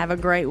 guys, have a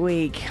great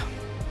week.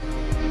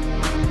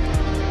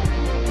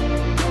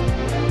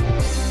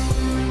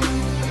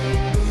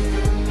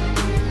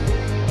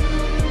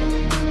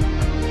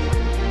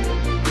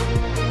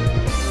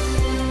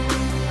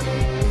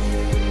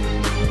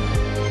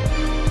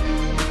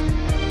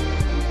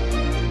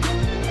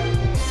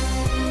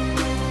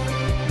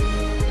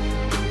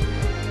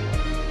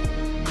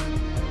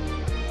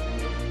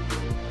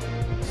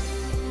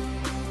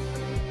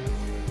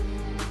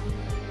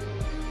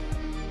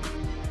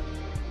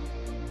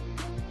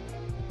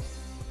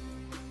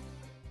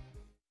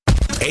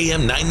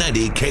 AM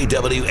 990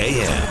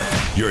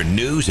 KWAM, your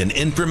news and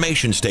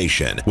information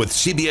station with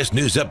CBS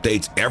News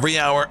updates every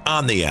hour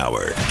on the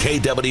hour.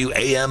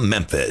 KWAM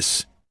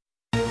Memphis.